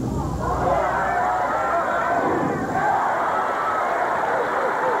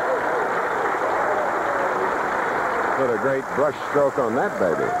 Put a great brush stroke on that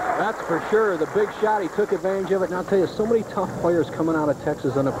baby. That's for sure. The big shot, he took advantage of it. And I'll tell you, so many tough players coming out of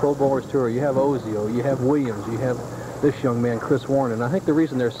Texas on the Pro Bowlers Tour. You have Ozio, you have Williams, you have this young man, Chris Warren. And I think the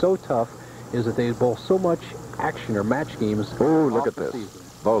reason they're so tough is that they bowl so much action or match games. Oh, look at this.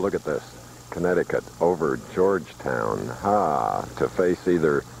 Oh, look at this. Connecticut over Georgetown. To face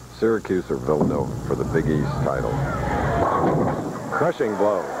either Syracuse or Villanova for the Big East title. Crushing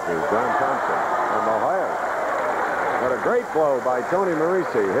blow to John Thompson from Ohio. What a great blow by Tony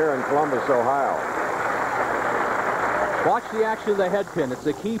Marrese here in Columbus, Ohio. Watch the action of the head pin. It's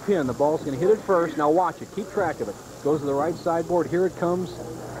the key pin. The ball's going to hit it first. Now watch it. Keep track of it. Goes to the right sideboard. Here it comes.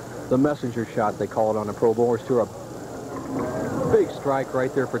 The messenger shot, they call it on the Pro Bowlers Tour. A big strike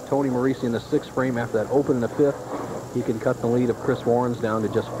right there for Tony Marrese in the 6th frame. After that open in the 5th, he can cut the lead of Chris Warren's down to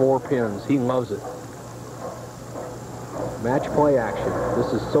just 4 pins. He loves it. Match play action.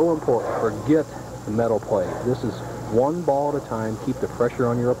 This is so important. Forget the medal play. This is one ball at a time. Keep the pressure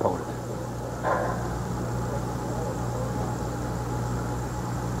on your opponent.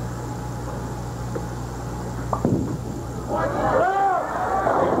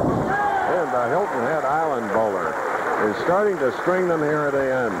 And the Hilton Head Island bowler is starting to string them here at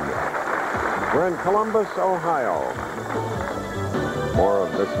the end. We're in Columbus, Ohio. More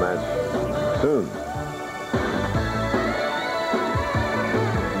of this match soon.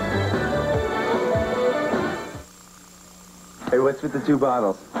 Hey, what's with the 2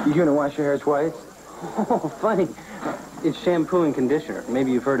 bottles? You gonna wash your hair twice? Oh, funny. It's shampoo and conditioner.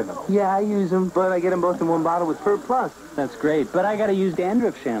 Maybe you've heard of them. Yeah, I use them, but I get them both in 1 bottle with Per Plus. That's great, but I gotta use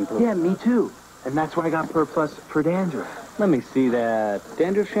dandruff shampoo. Yeah, me too. And that's why I got Per Plus for dandruff. Let me see that.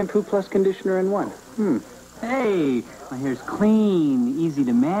 Dandruff shampoo plus conditioner in 1. Hey, my hair's clean, easy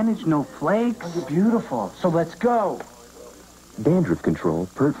to manage, no flakes. Oh, you're beautiful. So let's go. Dandruff control,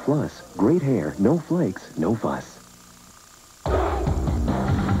 Pert Plus. Great hair, no flakes, no fuss.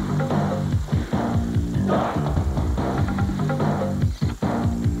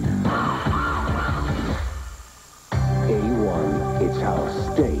 A1, it's how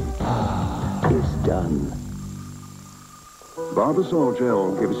steak is done. Barbasol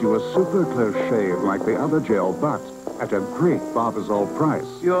Gel gives you a super close shave like the other gel, but at a great Barbasol price.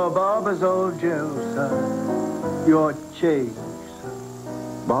 Your Barbasol Gel, son. Your chase.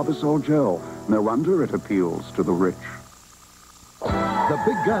 Barbasol Gel. No wonder it appeals to the rich. The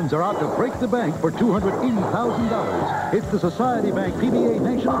big guns are out to break the bank for $280,000. It's the Society Bank PBA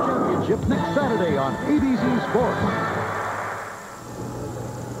National Championship next Saturday on ABC Sports.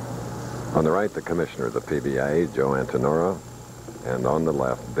 On the right, the commissioner of the PBA, Joe Antonora. And on the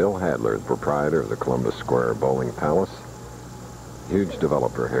left, Bill Hadler, the proprietor of the Columbus Square Bowling Palace. huge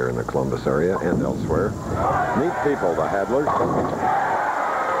developer here in the Columbus area and elsewhere. Neat people, the Hadlers.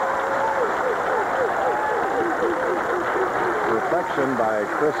 Perfection by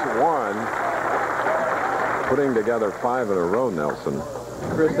Chris Warren, putting together 5 in a row, Nelson.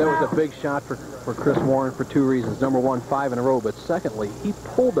 Chris, that was a big shot for Chris Warren for 2 reasons. Number one, 5 in a row, but secondly, he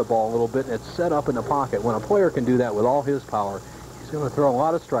pulled the ball a little bit and it's set up in the pocket. When a player can do that with all his power, he's going to throw a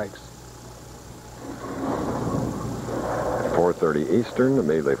lot of strikes. 4:30 Eastern,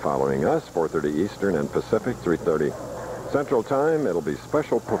 immediately following us, 4:30 Eastern and Pacific, 3:30 Central Time. It'll be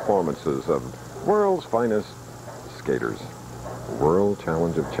special performances of world's finest skaters. World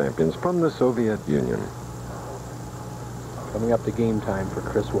Challenge of Champions from the Soviet Union. Coming up to game time for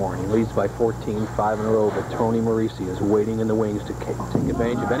Chris Warren. He leads by 14, 5 in a row, but Tony Marrese is waiting in the wings to take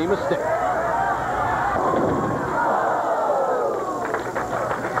advantage of any mistake.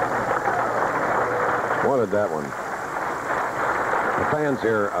 Wanted that one. The fans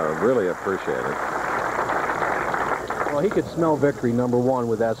here really appreciate it. Well, he could smell victory, number one,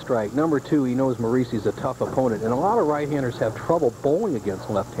 with that strike. Number two, he knows Marrese's a tough opponent, and a lot of right-handers have trouble bowling against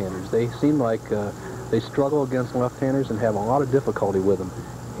left-handers. They seem like they struggle against left-handers and have a lot of difficulty with them.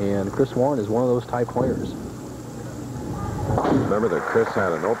 And Chris Warren is one of those type players. Remember that Chris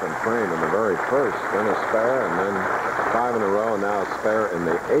had an open frame in the very first, then a spare, and then 5 in a row, and now a spare in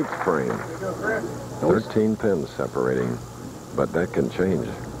the 8th frame. 13 pins separating, but that can change.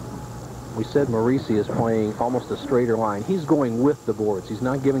 We said Marrese is playing almost a straighter line. He's going with the boards. He's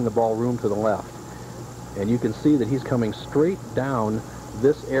not giving the ball room to the left. And you can see that he's coming straight down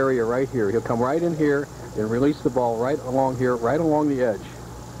this area right here. He'll come right in here and release the ball right along here, right along the edge.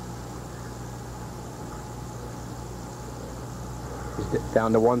 He's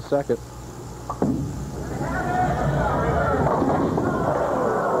down to 1 second.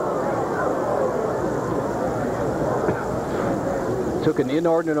 Took an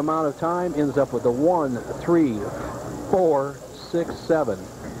inordinate amount of time, ends up with a 1, 3, 4, 6, 7.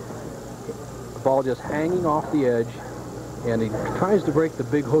 The ball just hanging off the edge, and he tries to break the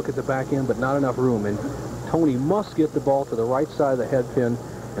big hook at the back end, but not enough room. And Tony must get the ball to the right side of the head pin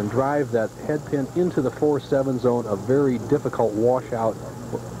and drive that head pin into the 4-7 zone, a very difficult washout.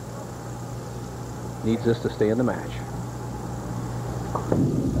 Needs this to stay in the match.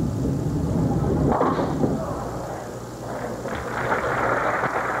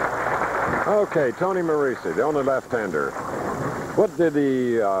 Okay, Tony Marrese, the only left-hander. What did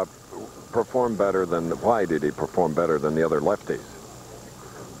he perform better than, why did he perform better than the other lefties?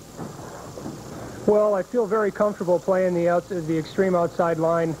 Well, I feel very comfortable playing the extreme outside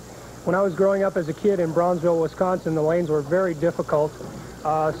line. When I was growing up as a kid in Brownsville, Wisconsin, the lanes were very difficult.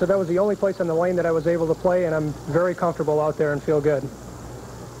 So that was the only place on the lane that I was able to play, and I'm very comfortable out there and feel good.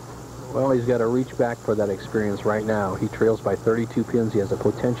 Well, he's got to reach back for that experience right now. He trails by 32 pins. He has a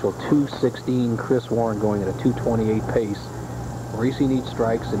potential 216. Chris Warren going at a 228 pace. Marrese needs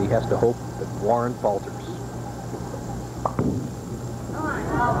strikes, and he has to hope that Warren falters.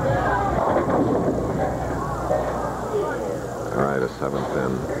 All right, a 7th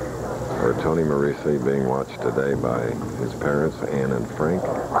pin for Tony Marrese, being watched today by his parents, Ann and Frank.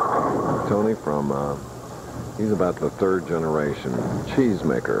 Tony from, he's about the 3rd generation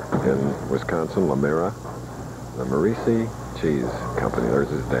cheesemaker in Wisconsin, Lamira. The Marrese Cheese Company. There's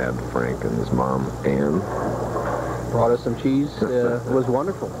his dad, Frank, and his mom, Ann. Brought us some cheese. It was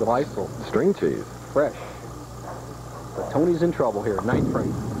wonderful, delightful. String cheese. Fresh. But Tony's in trouble here, 9th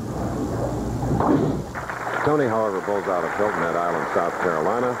frame. Tony, however, bowls out of Hilton Head Island, South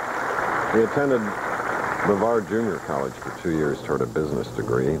Carolina. He attended Brevard Junior College for 2 years toward a business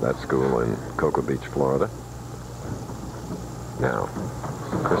degree. That school in Cocoa Beach, Florida. Now,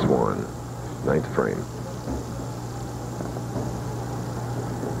 Chris Warren, 9th frame.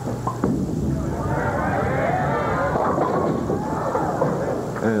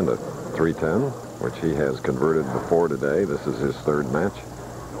 And a 310, which he has converted before today. This is his 3rd match.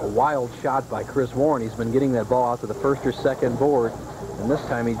 A wild shot by Chris Warren. He's been getting that ball out to the 1st or 2nd board, and this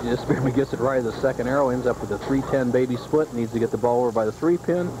time he just barely gets it right at the 2nd arrow, ends up with a 310 baby split, needs to get the ball over by the 3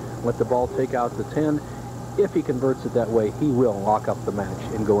 pin, let the ball take out the 10. If he converts it that way, he will lock up the match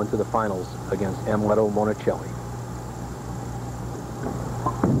and go into the finals against Amleto Monacelli.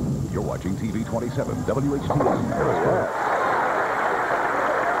 You're watching TV 27, WHTM.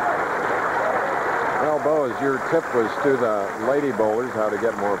 Well, Bo, as your tip was to the lady bowlers how to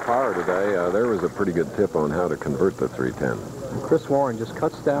get more power today, there was a pretty good tip on how to convert the 310. Chris Warren just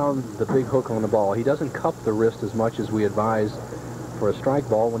cuts down the big hook on the ball. He doesn't cup the wrist as much as we advise for a strike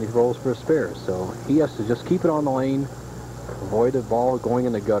ball when he rolls for a spare. So he has to just keep it on the lane, avoid the ball going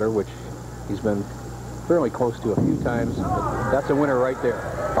in the gutter, which he's been fairly close to a few times. But that's a winner right there.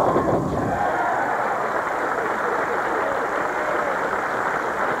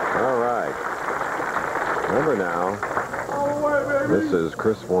 All right. Remember now, this is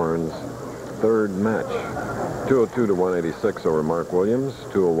Chris Warren's third match. 202 to 186 over Mark Williams,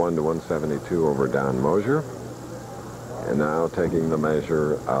 201 to 172 over Don Moser. And now taking the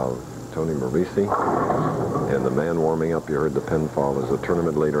measure of Tony Marrese. And the man warming up, you heard the pinfall, is the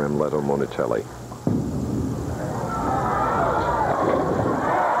tournament leader, Amleto Monacelli.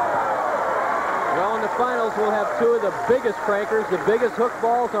 Well, in the finals, we'll have two of the biggest crankers, the biggest hook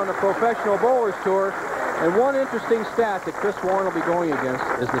balls on the Professional Bowlers Tour. And one interesting stat that Chris Warren will be going against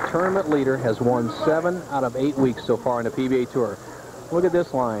is the tournament leader has won 7 out of 8 weeks so far in the PBA Tour. Look at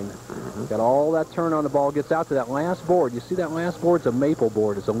this line. Got all that turn on the ball, gets out to that last board. You see that last board's a maple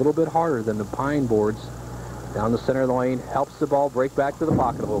board. It's a little bit harder than the pine boards. Down the center of the lane, helps the ball break back to the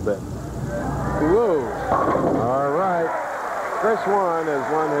pocket a little bit. Whoa. All right. Chris Warren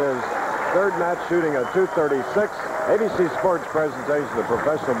has won his third match, shooting a 236. ABC Sports presentation of the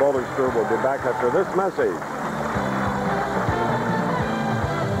Professional Bowlers Tour will be back after this message.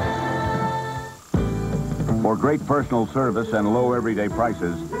 For great personal service and low everyday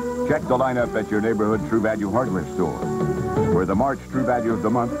prices, check the lineup at your neighborhood True Value hardware store, where the March True Value of the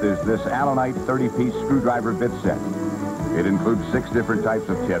month is this Allenite 30-piece screwdriver bit set. It includes 6 different types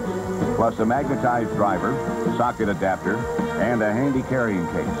of tips, plus a magnetized driver, socket adapter, and a handy carrying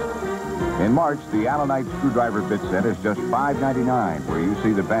case. In March, the Allenite screwdriver bit set is just $5.99, where you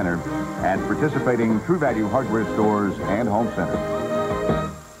see the banner at participating True Value hardware stores and home centers.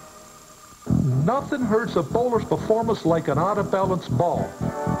 Nothing hurts a bowler's performance like an out-of-balance ball.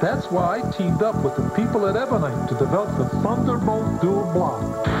 That's why I teamed up with the people at Ebonite to develop the Thunderbolt Dual Block.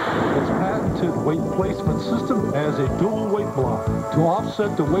 Its patented weight placement system as a dual weight block to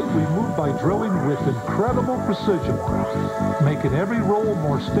offset the weight removed by drilling with incredible precision, making every roll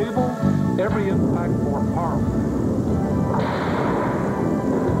more stable, every impact more powerful.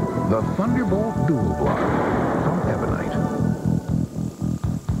 The Thunderbolt Dual Block from Ebonite.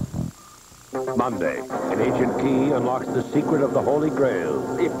 Monday, an ancient key unlocks the secret of the Holy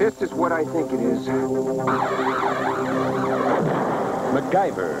Grail. If this is what I think it is.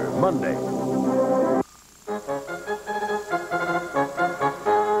 MacGyver, Monday.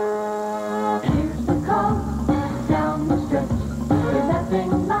 Here's the call down the stretch. There's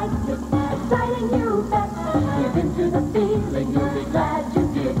nothing like it. Exciting, you bet. Give into the feeling. You'll be glad you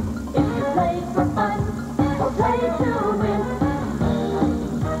did. If you play for fun or play to win.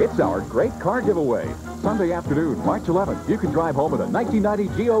 It's our great car giveaway. Sunday afternoon, March 11th, you can drive home in a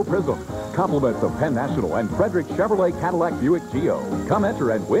 1990 Geo Prism. Compliments of Penn National and Frederick Chevrolet Cadillac Buick Geo. Come enter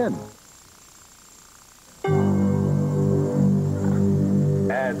and win.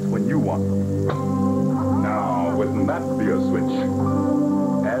 Ads when you want them. Now, wouldn't that be a switch?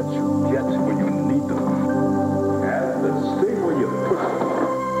 Ads you get when you need them. Ads that stay where you put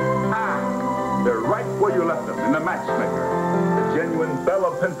them. Ah! They're right where you left them, in the matchmaker. Genuine Belle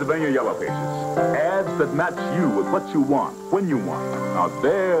of Pennsylvania Yellow Pages. Ads that match you with what you want, when you want. Now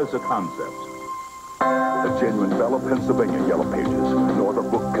there's a concept. The genuine Belle of Pennsylvania Yellow Pages. No other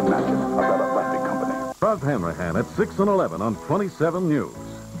book can match it. A Bell Atlantic company. Rob Hanrahan at 6 and 11 on 27 News.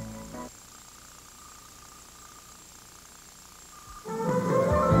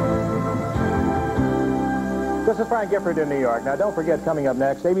 This is Frank Gifford in New York. Now, don't forget, coming up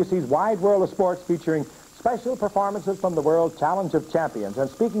next, ABC's Wide World of Sports featuring special performances from the World Challenge of Champions. And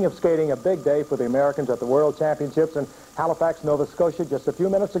speaking of skating, a big day for the Americans at the World Championships in Halifax, Nova Scotia. Just a few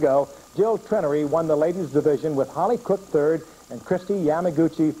minutes ago, Jill Trenery won the ladies' division with Holly Cook third and Christy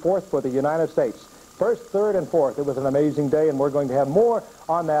Yamaguchi fourth for the United States. First, third, and fourth. It was an amazing day, and we're going to have more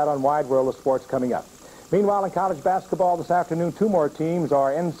on that on Wide World of Sports coming up. Meanwhile, in college basketball this afternoon, 2 more teams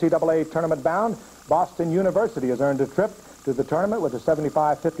are NCAA tournament bound. Boston University has earned a trip to the tournament with a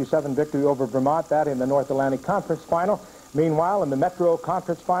 75-57 victory over Vermont, that in the North Atlantic Conference Final. Meanwhile, in the Metro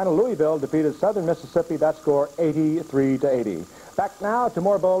Conference Final, Louisville defeated Southern Mississippi, that score 83-80. Back now to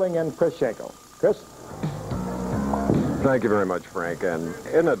more bowling and Chris Schenkel. Chris? Thank you very much, Frank. And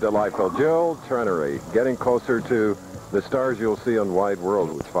isn't it delightful? Jill Trenery getting closer to the stars you'll see on Wide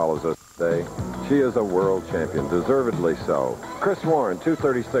World, which follows us today. She is a world champion, deservedly so. Chris Warren,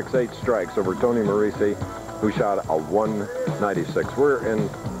 236, 8 strikes over Tony Marrese, who shot a 196. We're in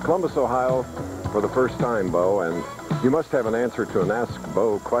Columbus, Ohio for the first time, Bo, and you must have an answer to an Ask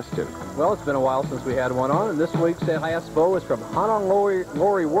Bo question. Well, it's been a while since we had one on, and this week's Ask Bo is from Hanan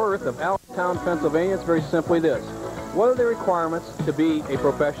Lori Worth of Allentown, Pennsylvania. It's very simply this. What are the requirements to be a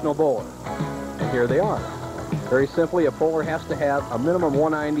professional bowler? And here they are. Very simply, a bowler has to have a minimum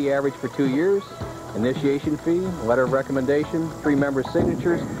 190 average for 2 years, Initiation fee, letter of recommendation, 3 member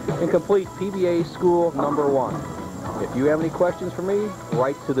signatures, and complete PBA School number 1. If you have any questions for me,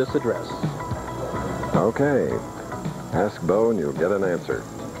 write to this address. Okay. Ask Bo and you'll get an answer.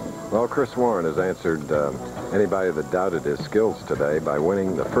 Well, Chris Warren has answered anybody that doubted his skills today by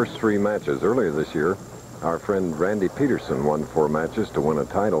winning the first 3 matches. Earlier this year, our friend Randy Peterson won 4 matches to win a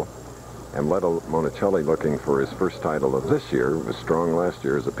title. Amleto Monacelli, looking for his first title of this year, was strong last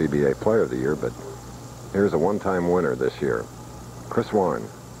year as a PBA Player of the Year, but here's a one-time winner this year, Chris Warren.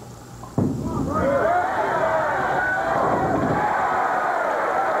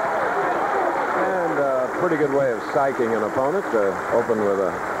 And a pretty good way of psyching an opponent to open with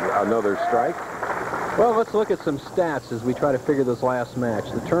another strike. Well, let's look at some stats as we try to figure this last match.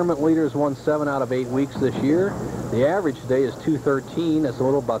 The tournament leaders won 7 out of 8 weeks this year. The average today is 213. That's a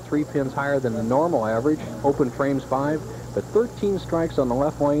little about 3 pins higher than the normal average. Open frames 5, but 13 strikes on the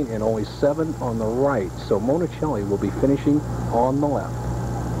left lane and only 7 on the right. So Monacelli will be finishing on the left.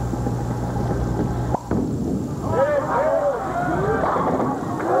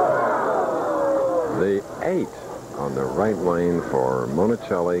 The 8 on the right lane for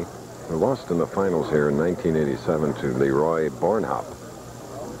Monacelli, who lost in the finals here in 1987 to Leroy Bornhop.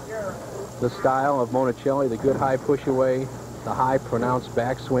 The style of Monacelli, the good high push away, the high pronounced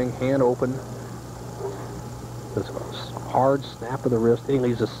backswing, hand open, this hard snap of the wrist, and he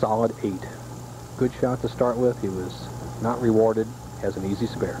leaves a solid 8. Good shot to start with. He was not rewarded, has an easy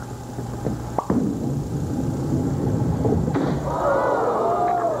spare.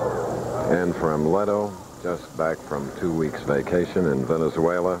 And from Leto, just back from 2 weeks vacation in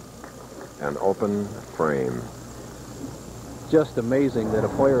Venezuela, an open frame. Just amazing that a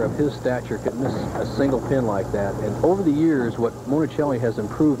player of his stature could miss a single pin like that. And over the years, what Monacelli has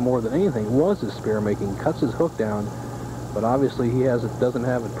improved more than anything was his spare making. Cuts his hook down, but obviously he doesn't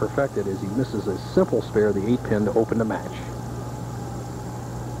have it perfected as he misses a simple spare, the 8-pin, to open the match.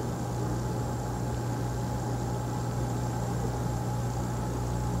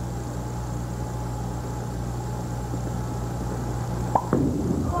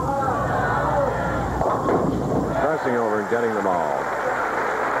 Getting the ball.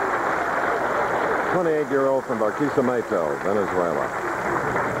 28-year-old from Barquisimeto, Venezuela.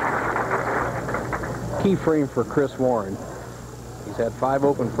 Key frame for Chris Warren. He's had 5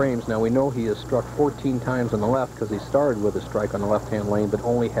 open frames. Now we know he has struck 14 times on the left because he started with a strike on the left-hand lane, but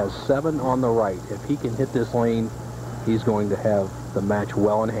only has 7 on the right. If he can hit this lane, he's going to have the match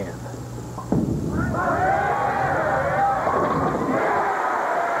well in hand.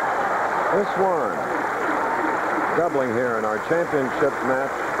 Chris Warren doubling here in our championship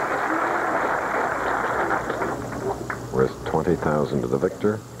match. Worth $20,000 to the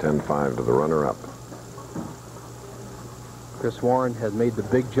victor, $10,500 to the runner-up. Chris Warren has made the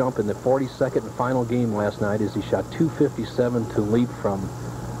big jump in the 42nd and final game last night as he shot 257 to leap from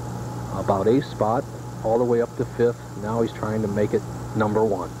about 8th spot all the way up to 5th. Now he's trying to make it number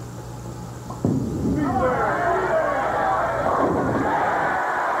 1.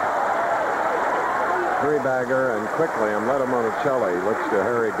 Three-bagger, and quickly Amleto Monacelli looks to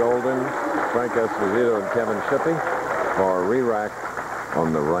Harry Golden, Frank Esposito, and Kevin Shippey for a re-rack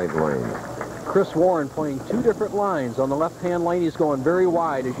on the right lane. Chris Warren playing 2 different lines. On the left-hand lane, he's going very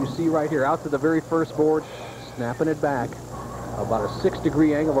wide, as you see right here, out to the very first board, snapping it back. About a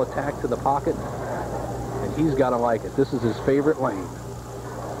 6-degree angle of attack to the pocket, and he's got to like it. This is his favorite lane.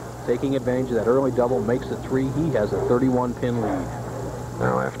 Taking advantage of that early double, makes it 3. He has a 31-pin lead.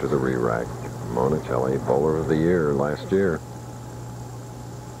 Now after the re-rack, Monacelli, bowler of the year last year.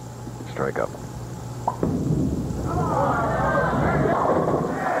 Strike up.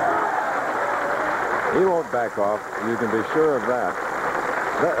 He won't back off. You can be sure of that.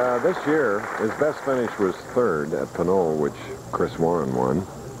 This year, his best finish was 3rd at Pinole, which Chris Warren won.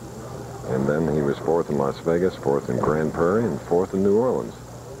 And then he was 4th in Las Vegas, 4th in Grand Prairie, and 4th in New Orleans.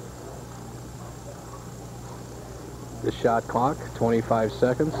 The shot clock, 25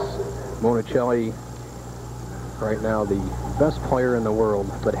 seconds. Monacelli, right now the best player in the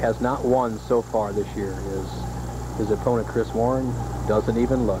world, but has not won so far this year. His opponent, Chris Warren, doesn't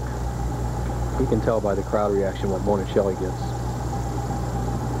even look. You can tell by the crowd reaction what Monacelli gets.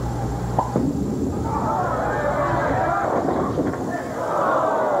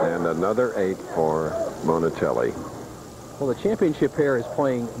 And another 8 for Monacelli. Well, the championship pair is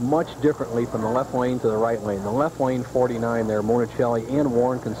playing much differently from the left lane to the right lane. The left lane, 49 there, Monacelli and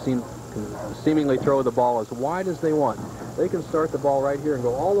Warren can seemingly throw the ball as wide as they want. They can start the ball right here and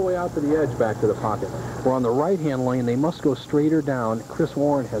go all the way out to the edge back to the pocket. Where on the right-hand lane, they must go straighter down. Chris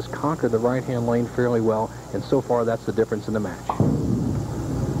Warren has conquered the right-hand lane fairly well, and so far that's the difference in the match.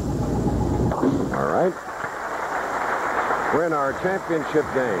 All right. We're in our championship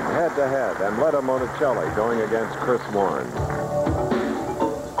game, head-to-head. Amleto Monacelli going against Chris Warren.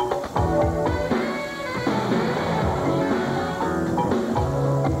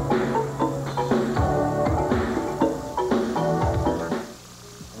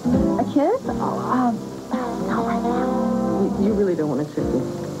 A kiss? Oh, not right now. You really don't want to sit with me.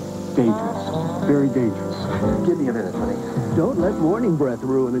 Dangerous. Very dangerous. Give me a minute, honey. Don't let morning breath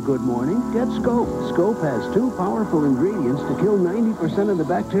ruin a good morning. Get Scope. Scope has 2 powerful ingredients to kill 90% of the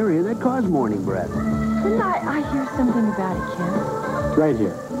bacteria that cause morning breath. Couldn't I hear something about a kiss? Right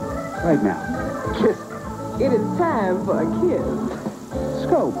here. Right now. Kiss. It is time for a kiss.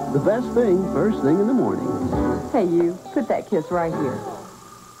 Scope, the best thing, first thing in the morning. Hey, you. Put that kiss right here.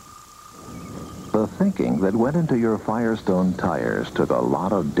 The thinking that went into your Firestone tires took a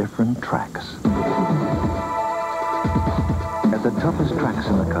lot of different tracks. At the toughest tracks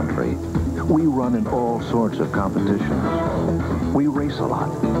in the country, we run in all sorts of competitions. We race a lot.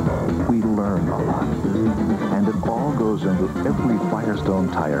 We learn a lot. And it all goes into every Firestone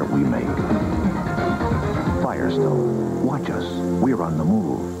tire we make. Firestone. Watch us. We're on the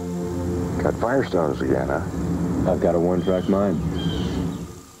move. Got Firestones again, huh? I've got a one-track mind.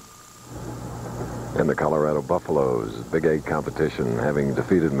 And the Colorado Buffaloes, Big 8 competition, having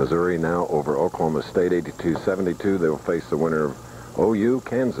defeated Missouri, now over Oklahoma State 82-72. They'll face the winner of OU,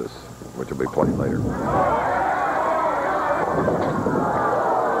 Kansas, which will be played later.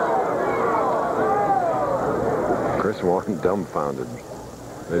 Chris Warren dumbfounded,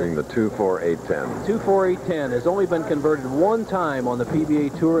 leading the 2-4-8-10. 2-4-8-10 has only been converted one time on the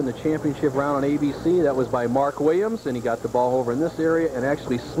PBA Tour in the championship round on ABC. That was by Mark Williams, and he got the ball over in this area and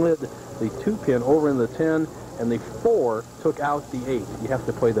actually slid the 2-pin over in the 10, and the 4 took out the 8. You have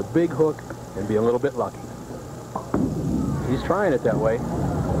to play the big hook and be a little bit lucky. He's trying it that way.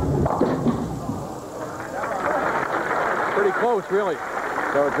 Pretty close, really.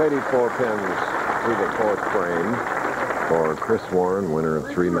 So it's 84 pins through the 4th frame for Chris Warren, winner of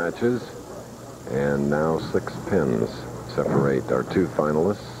 3 matches. And now 6 pins separate our 2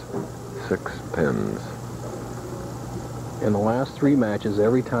 finalists. 6 pins. In the last 3 matches,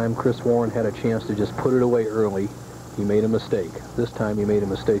 every time Chris Warren had a chance to just put it away early, he made a mistake. This time he made a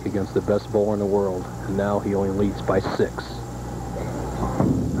mistake against the best bowler in the world, and now he only leads by 6.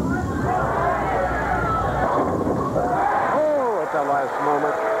 Oh, at the last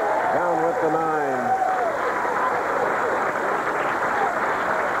moment, down with the 9.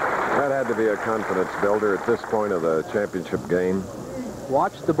 That had to be a confidence builder at this point of the championship game.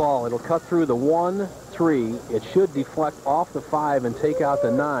 Watch the ball. It'll cut through the 1, 3. It should deflect off the 5 and take out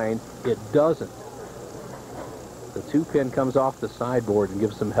the 9. It doesn't. The 2-pin comes off the sideboard and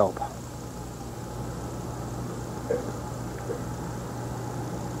gives some help.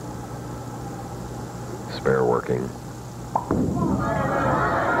 Spare working.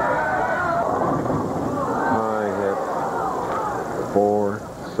 High hit. 4,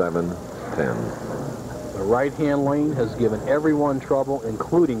 7, 10. The right-hand lane has given everyone trouble,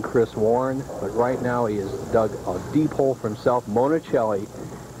 including Chris Warren, but right now he has dug a deep hole for himself. Monacelli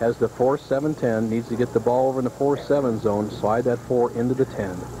has the 4-7-10, needs to get the ball over in the 4-7 zone, slide that 4 into the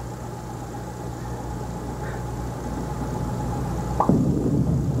 10.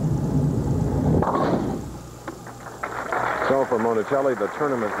 So for Monacelli, the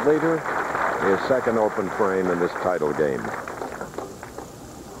tournament leader, his 2nd open frame in this title game.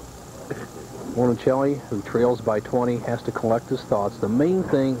 Monacelli, who trails by 20, has to collect his thoughts. The main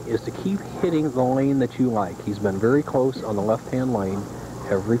thing is to keep hitting the lane that you like. He's been very close on the left-hand lane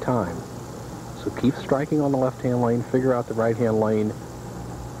every time. So keep striking on the left-hand lane, figure out the right-hand lane,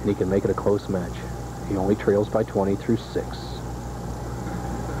 and he can make it a close match. He only trails by 20 through 6.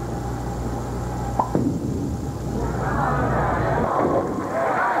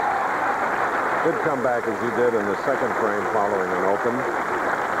 Good comeback as he did in the 2nd frame following an open.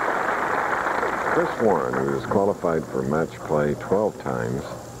 Chris Warren, who has qualified for match play 12 times,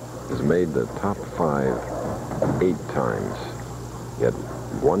 has made the top 5 8 times. Yet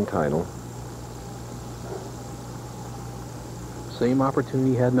 1 title. Same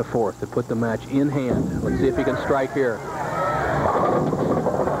opportunity he had in the 4th to put the match in hand. Let's see if he can strike here.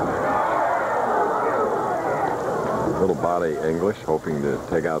 Little body English, hoping to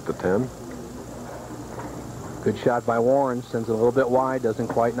take out the 10. Good shot by Warren, sends it a little bit wide, doesn't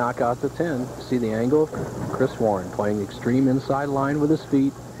quite knock out the 10. See the angle of Chris Warren playing the extreme inside line with his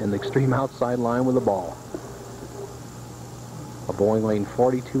feet and the extreme outside line with the ball. A bowling lane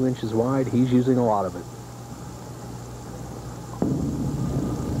 42 inches wide, he's using a lot of it.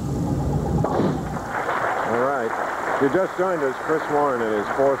 All right. If you just joined us, Chris Warren in his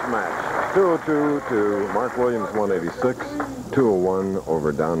 4th match. 202 to Mark Williams' 186, 201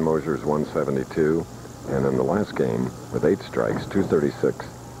 over Don Moser's 172, and in the last game, with 8 strikes, 236,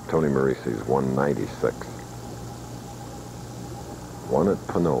 Tony Marrese's 196. Won at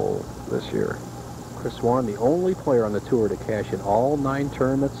Pinole this year. Chris Warren, the only player on the tour to cash in all 9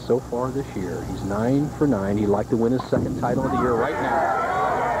 tournaments so far this year. He's 9 for 9. He'd like to win his 2nd title of the year right now.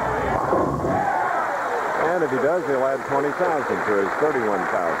 And if he does, he'll add 20,000 to his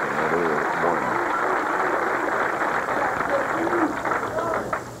 31,000 that he won.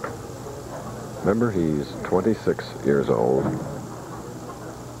 Remember, he's 26 years old.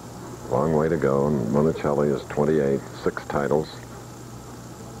 Long way to go, and Monacelli is 28, 6 titles.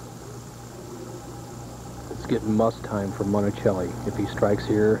 It's getting must time for Monacelli. If he strikes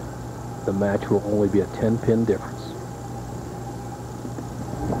here, the match will only be a 10-pin difference.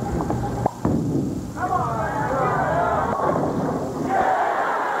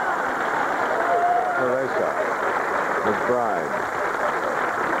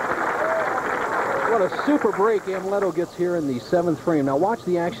 What a super break Amleto gets here in the 7th frame. Now watch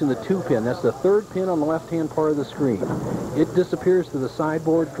the action, the 2-pin. That's the 3rd pin on the left-hand part of the screen. It disappears to the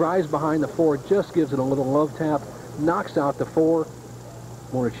sideboard, drives behind the 4, just gives it a little love tap, knocks out the 4.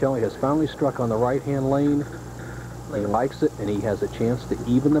 Monacelli has finally struck on the right-hand lane. He likes it, and he has a chance to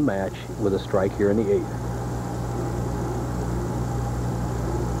even the match with a strike here in the 8th.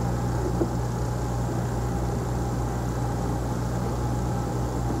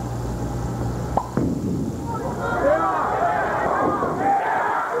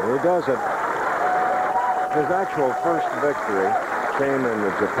 Does it. His actual first victory came in the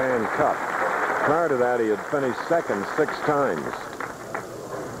Japan Cup. Prior to that, he had finished 2nd 6 times.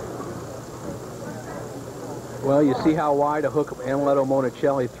 Well, you see how wide a hook Amleto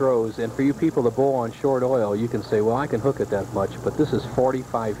Monacelli throws, and for you people that bowl on short oil, you can say, well, I can hook it that much, but this is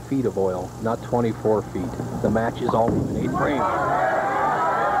 45 feet of oil, not 24 feet. The match is all even 8 frames.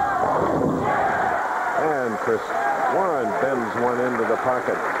 And Chris Warren bends one into the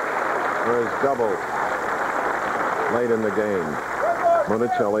pocket for his double late in the game.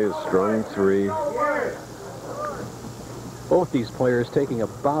 Monacelli has strung 3. Both these players taking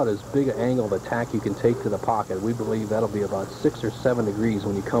about as big an angle of attack you can take to the pocket. We believe that'll be about 6 or 7 degrees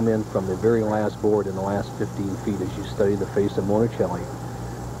when you come in from the very last board in the last 15 feet as you study the face of Monacelli.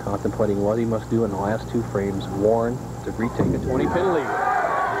 Contemplating what he must do in the last 2 frames. Warren to retake a 20-pin lead.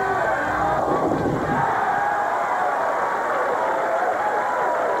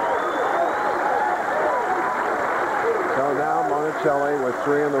 Monacelli with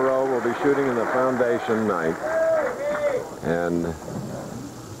 3 in a row will be shooting in the foundation night. And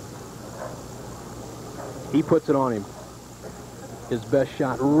he puts it on him. His best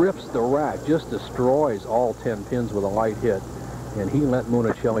shot rips the rack, just destroys all 10 pins with a light hit. And he let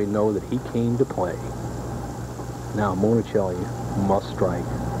Monacelli know that he came to play. Now Monacelli must strike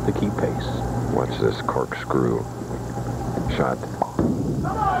to keep pace. Watch this corkscrew shot.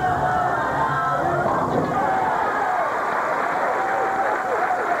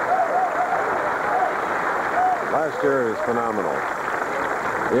 Last year was phenomenal.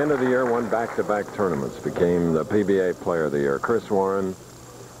 The end of the year, won back-to-back tournaments, became the PBA Player of the Year. Chris Warren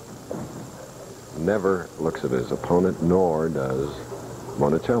never looks at his opponent, nor does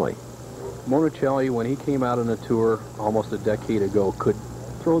Monacelli. Monacelli, when he came out on the tour almost a decade ago, could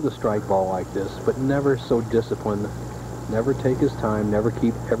throw the strike ball like this, but never so disciplined, never take his time, never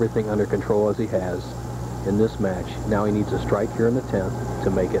keep everything under control as he has in this match. Now he needs a strike here in the 10th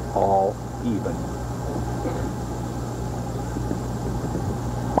to make it all even.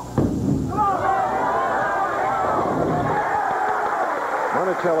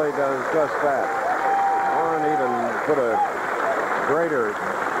 Monacelli does just that. Warren even put a greater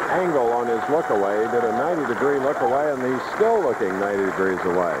angle on his look away. He did a 90-degree look away, and he's still looking 90 degrees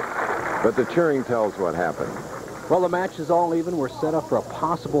away. But the cheering tells what happened. Well, the match is all even. We're set up for a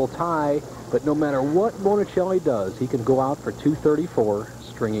possible tie, but no matter what Monacelli does, he can go out for 234,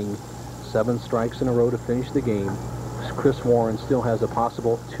 stringing 7 strikes in a row to finish the game. Chris Warren still has a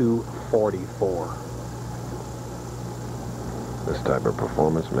possible 244. This type of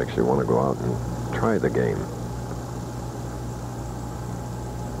performance makes you want to go out and try the game.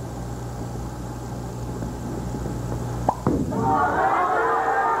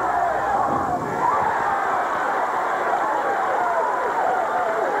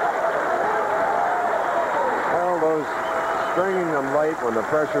 Well, those stringing them late when the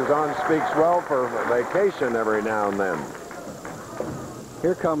pressure's on speaks well for vacation every now and then.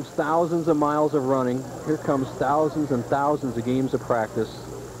 Here comes thousands of miles of running. Here comes thousands and thousands of games of practice.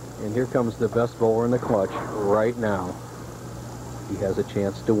 And here comes the best bowler in the clutch right now. He has a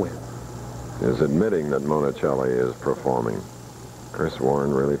chance to win. is admitting that Monacelli is performing. Chris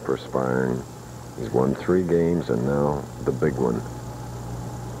Warren really perspiring. He's won 3 games and now the big one.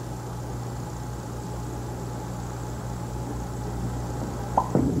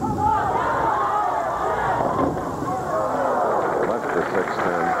 Left for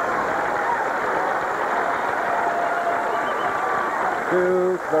 6-10.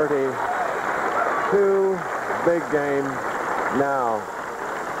 2:32, big game. Now,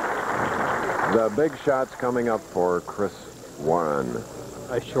 the big shots coming up for Chris Warren.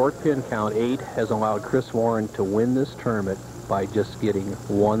 A short pin count, 8, has allowed Chris Warren to win this tournament by just getting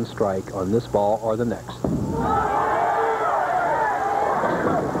 1 strike on this ball or the next.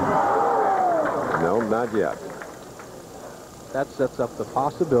 No, not yet. That sets up the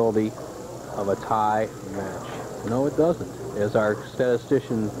possibility of a tie match. No, it doesn't. As our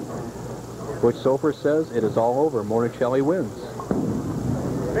statistician, Butch Soper, says, it is all over. Monacelli wins.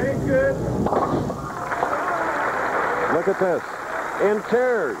 Very good. Look at this. In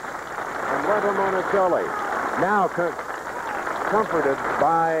tears, Amleto Monacelli, now comforted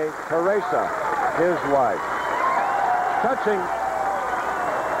by Teresa, his wife, touching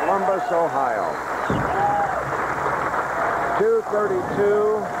Columbus, Ohio.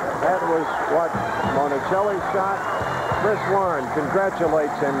 2:32, that was what Monacelli shot. Chris Warren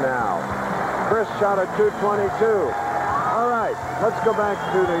congratulates him now. Chris shot at 2:22. All right, let's go back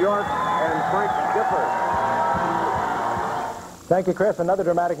to New York and Frank Gifford. Thank you, Chris. Another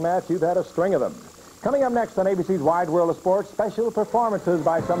dramatic match. You've had a string of them. Coming up next on ABC's Wide World of Sports, special performances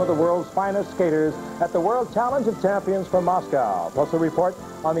by some of the world's finest skaters at the World Challenge of Champions from Moscow. Plus a report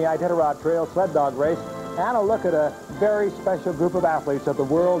on the Iditarod Trail sled dog race and a look at a very special group of athletes at the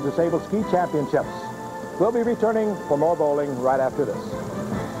World Disabled Ski Championships. We'll be returning for more bowling right after this.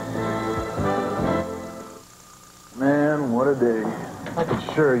 Man, what a day. I could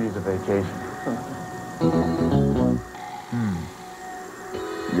sure use a vacation.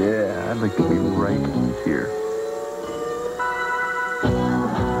 Yeah, I'd like to be right here.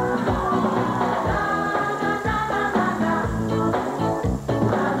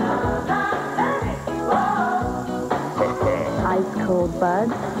 Ice cold,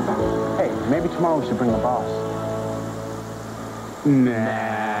 bud. Hey, maybe tomorrow we should bring the boss.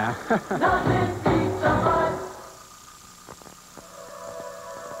 Nah.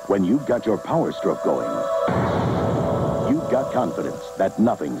 When you've got your power stroke going, you've got confidence that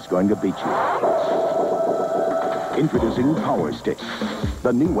nothing's going to beat you. Introducing Power Stick,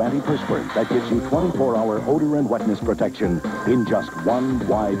 the new antiperspirant that gives you 24-hour odor and wetness protection in just 1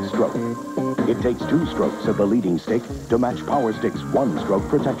 wide stroke. It takes 2 strokes of the leading stick to match Power Stick's 1-stroke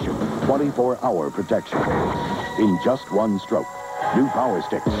protection, 24-hour protection. In just 1 stroke. New Power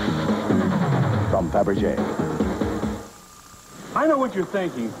Stick from Fabergé. I know what you're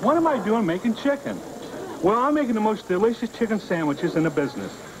thinking. What am I doing making chicken? Well, I'm making the most delicious chicken sandwiches in the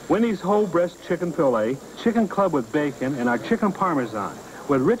business. Wendy's whole breast chicken fillet, chicken club with bacon, and our chicken parmesan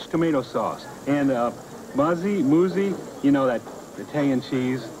with rich tomato sauce. And muzzy, you know, that Italian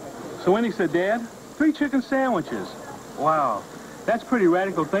cheese. So Wendy said, Dad, 3 chicken sandwiches. Wow, that's pretty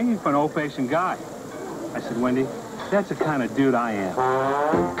radical thinking for an old-fashioned guy. I said, Wendy, that's the kind of dude I am.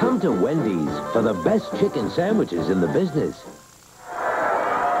 Come to Wendy's for the best chicken sandwiches in the business.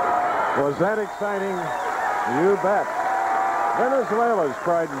 Was that exciting? You bet. Venezuela's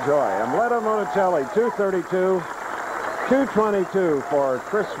pride and joy. Amleto Monacelli, 2:32, 2:22 for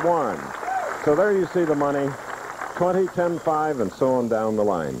Chris Warren. So there you see the money, 20, 10, 5, and so on down the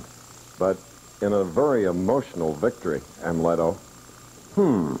line. But in a very emotional victory, Amleto.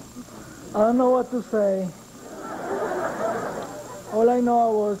 I don't know what to say. All I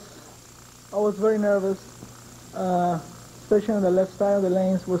know, I was very nervous. Especially on the left side of the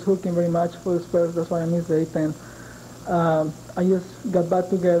lanes, was hooking very much for the Spurs. That's why I missed the 8-10. I just got back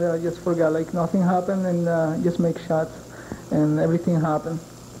together. I just forgot, like nothing happened, and just make shots, and everything happened.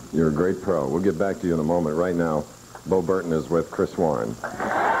 You're a great pro. We'll get back to you in a moment. Right now, Bo Burton is with Chris Warren.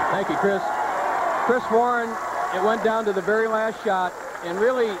 Thank you, Chris. Chris Warren, it went down to the very last shot, and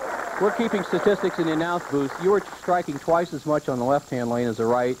really, we're keeping statistics in the announce booth. You were striking twice as much on the left-hand lane as the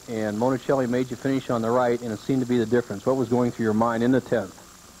right, and Monacelli made you finish on the right, and it seemed to be the difference. What was going through your mind in the 10th?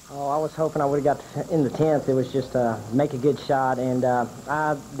 Oh, I was hoping I would have got in the 10th. It was just make a good shot, and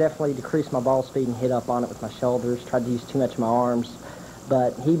I definitely decreased my ball speed and hit up on it with my shoulders, tried to use too much of my arms.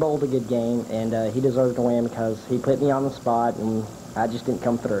 But he bowled a good game, and he deserved to win because he put me on the spot, and I just didn't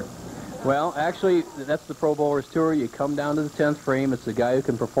come through. Well, actually, that's the Pro Bowlers Tour. You come down to the 10th frame. It's the guy who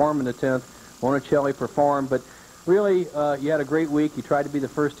can perform in the 10th. Monacelli performed, but Really, you had a great week. You tried to be the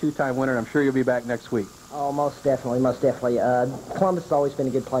first two-time winner, and I'm sure you'll be back next week. Oh, most definitely, most definitely. Columbus has always been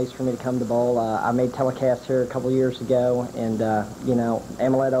a good place for me to come to bowl. I made telecast here a couple years ago, and, you know,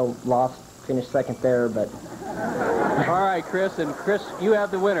 Amleto finished second there, but... All right, Chris, and Chris, you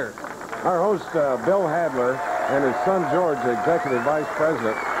have the winner. Our host, Bill Hadler, and his son, George, Executive Vice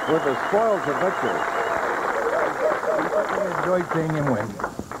President, with the spoils of victory. I enjoyed seeing him win.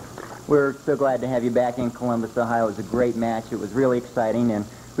 We're so glad to have you back in Columbus, Ohio. It was a great match. It was really exciting, and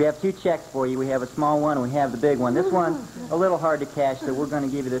we have two checks for you. We have a small one, and we have the big one. This one's a little hard to cash, so we're going to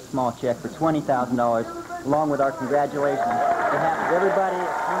give you this small check for $20,000, along with our congratulations on behalf of everybody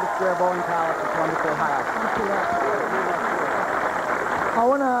at Columbus Square Bowling Palace in Columbus, Ohio.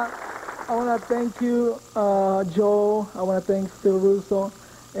 I wanna thank you, Joe. I wanna thank Phil Russo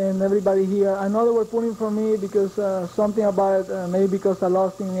and everybody here. I know they were pulling for me because something about it, maybe because I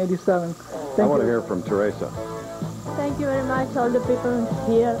lost in '87. I want to hear from Teresa. Thank you very much, all the people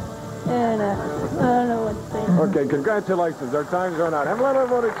here, and I don't know what to say. Okay, congratulations. Our time's run out. Amleto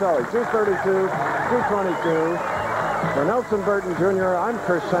Monacelli, 232, 222. For Nelson Burton Jr., I'm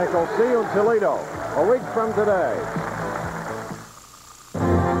Chris Schenkel. See you in Toledo a week from today.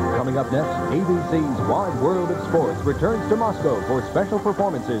 Coming up next, ABC's Wide World of Sports returns to Moscow for special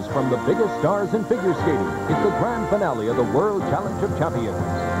performances from the biggest stars in figure skating. It's the grand finale of the World Challenge of Champions.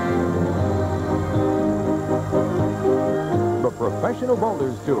 The Professional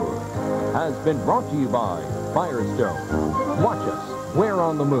Bowlers Tour has been brought to you by Firestone. Watch us. We're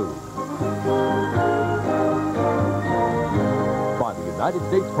on the move. By the United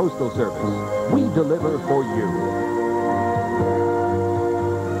States Postal Service, we deliver for you.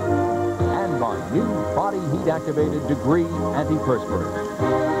 And by new body heat activated degree antiperspirant.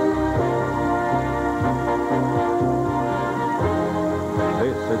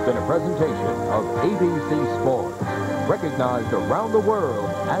 This has been a presentation of ABC Sports, recognized around the world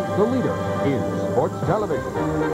as the leader in sports television.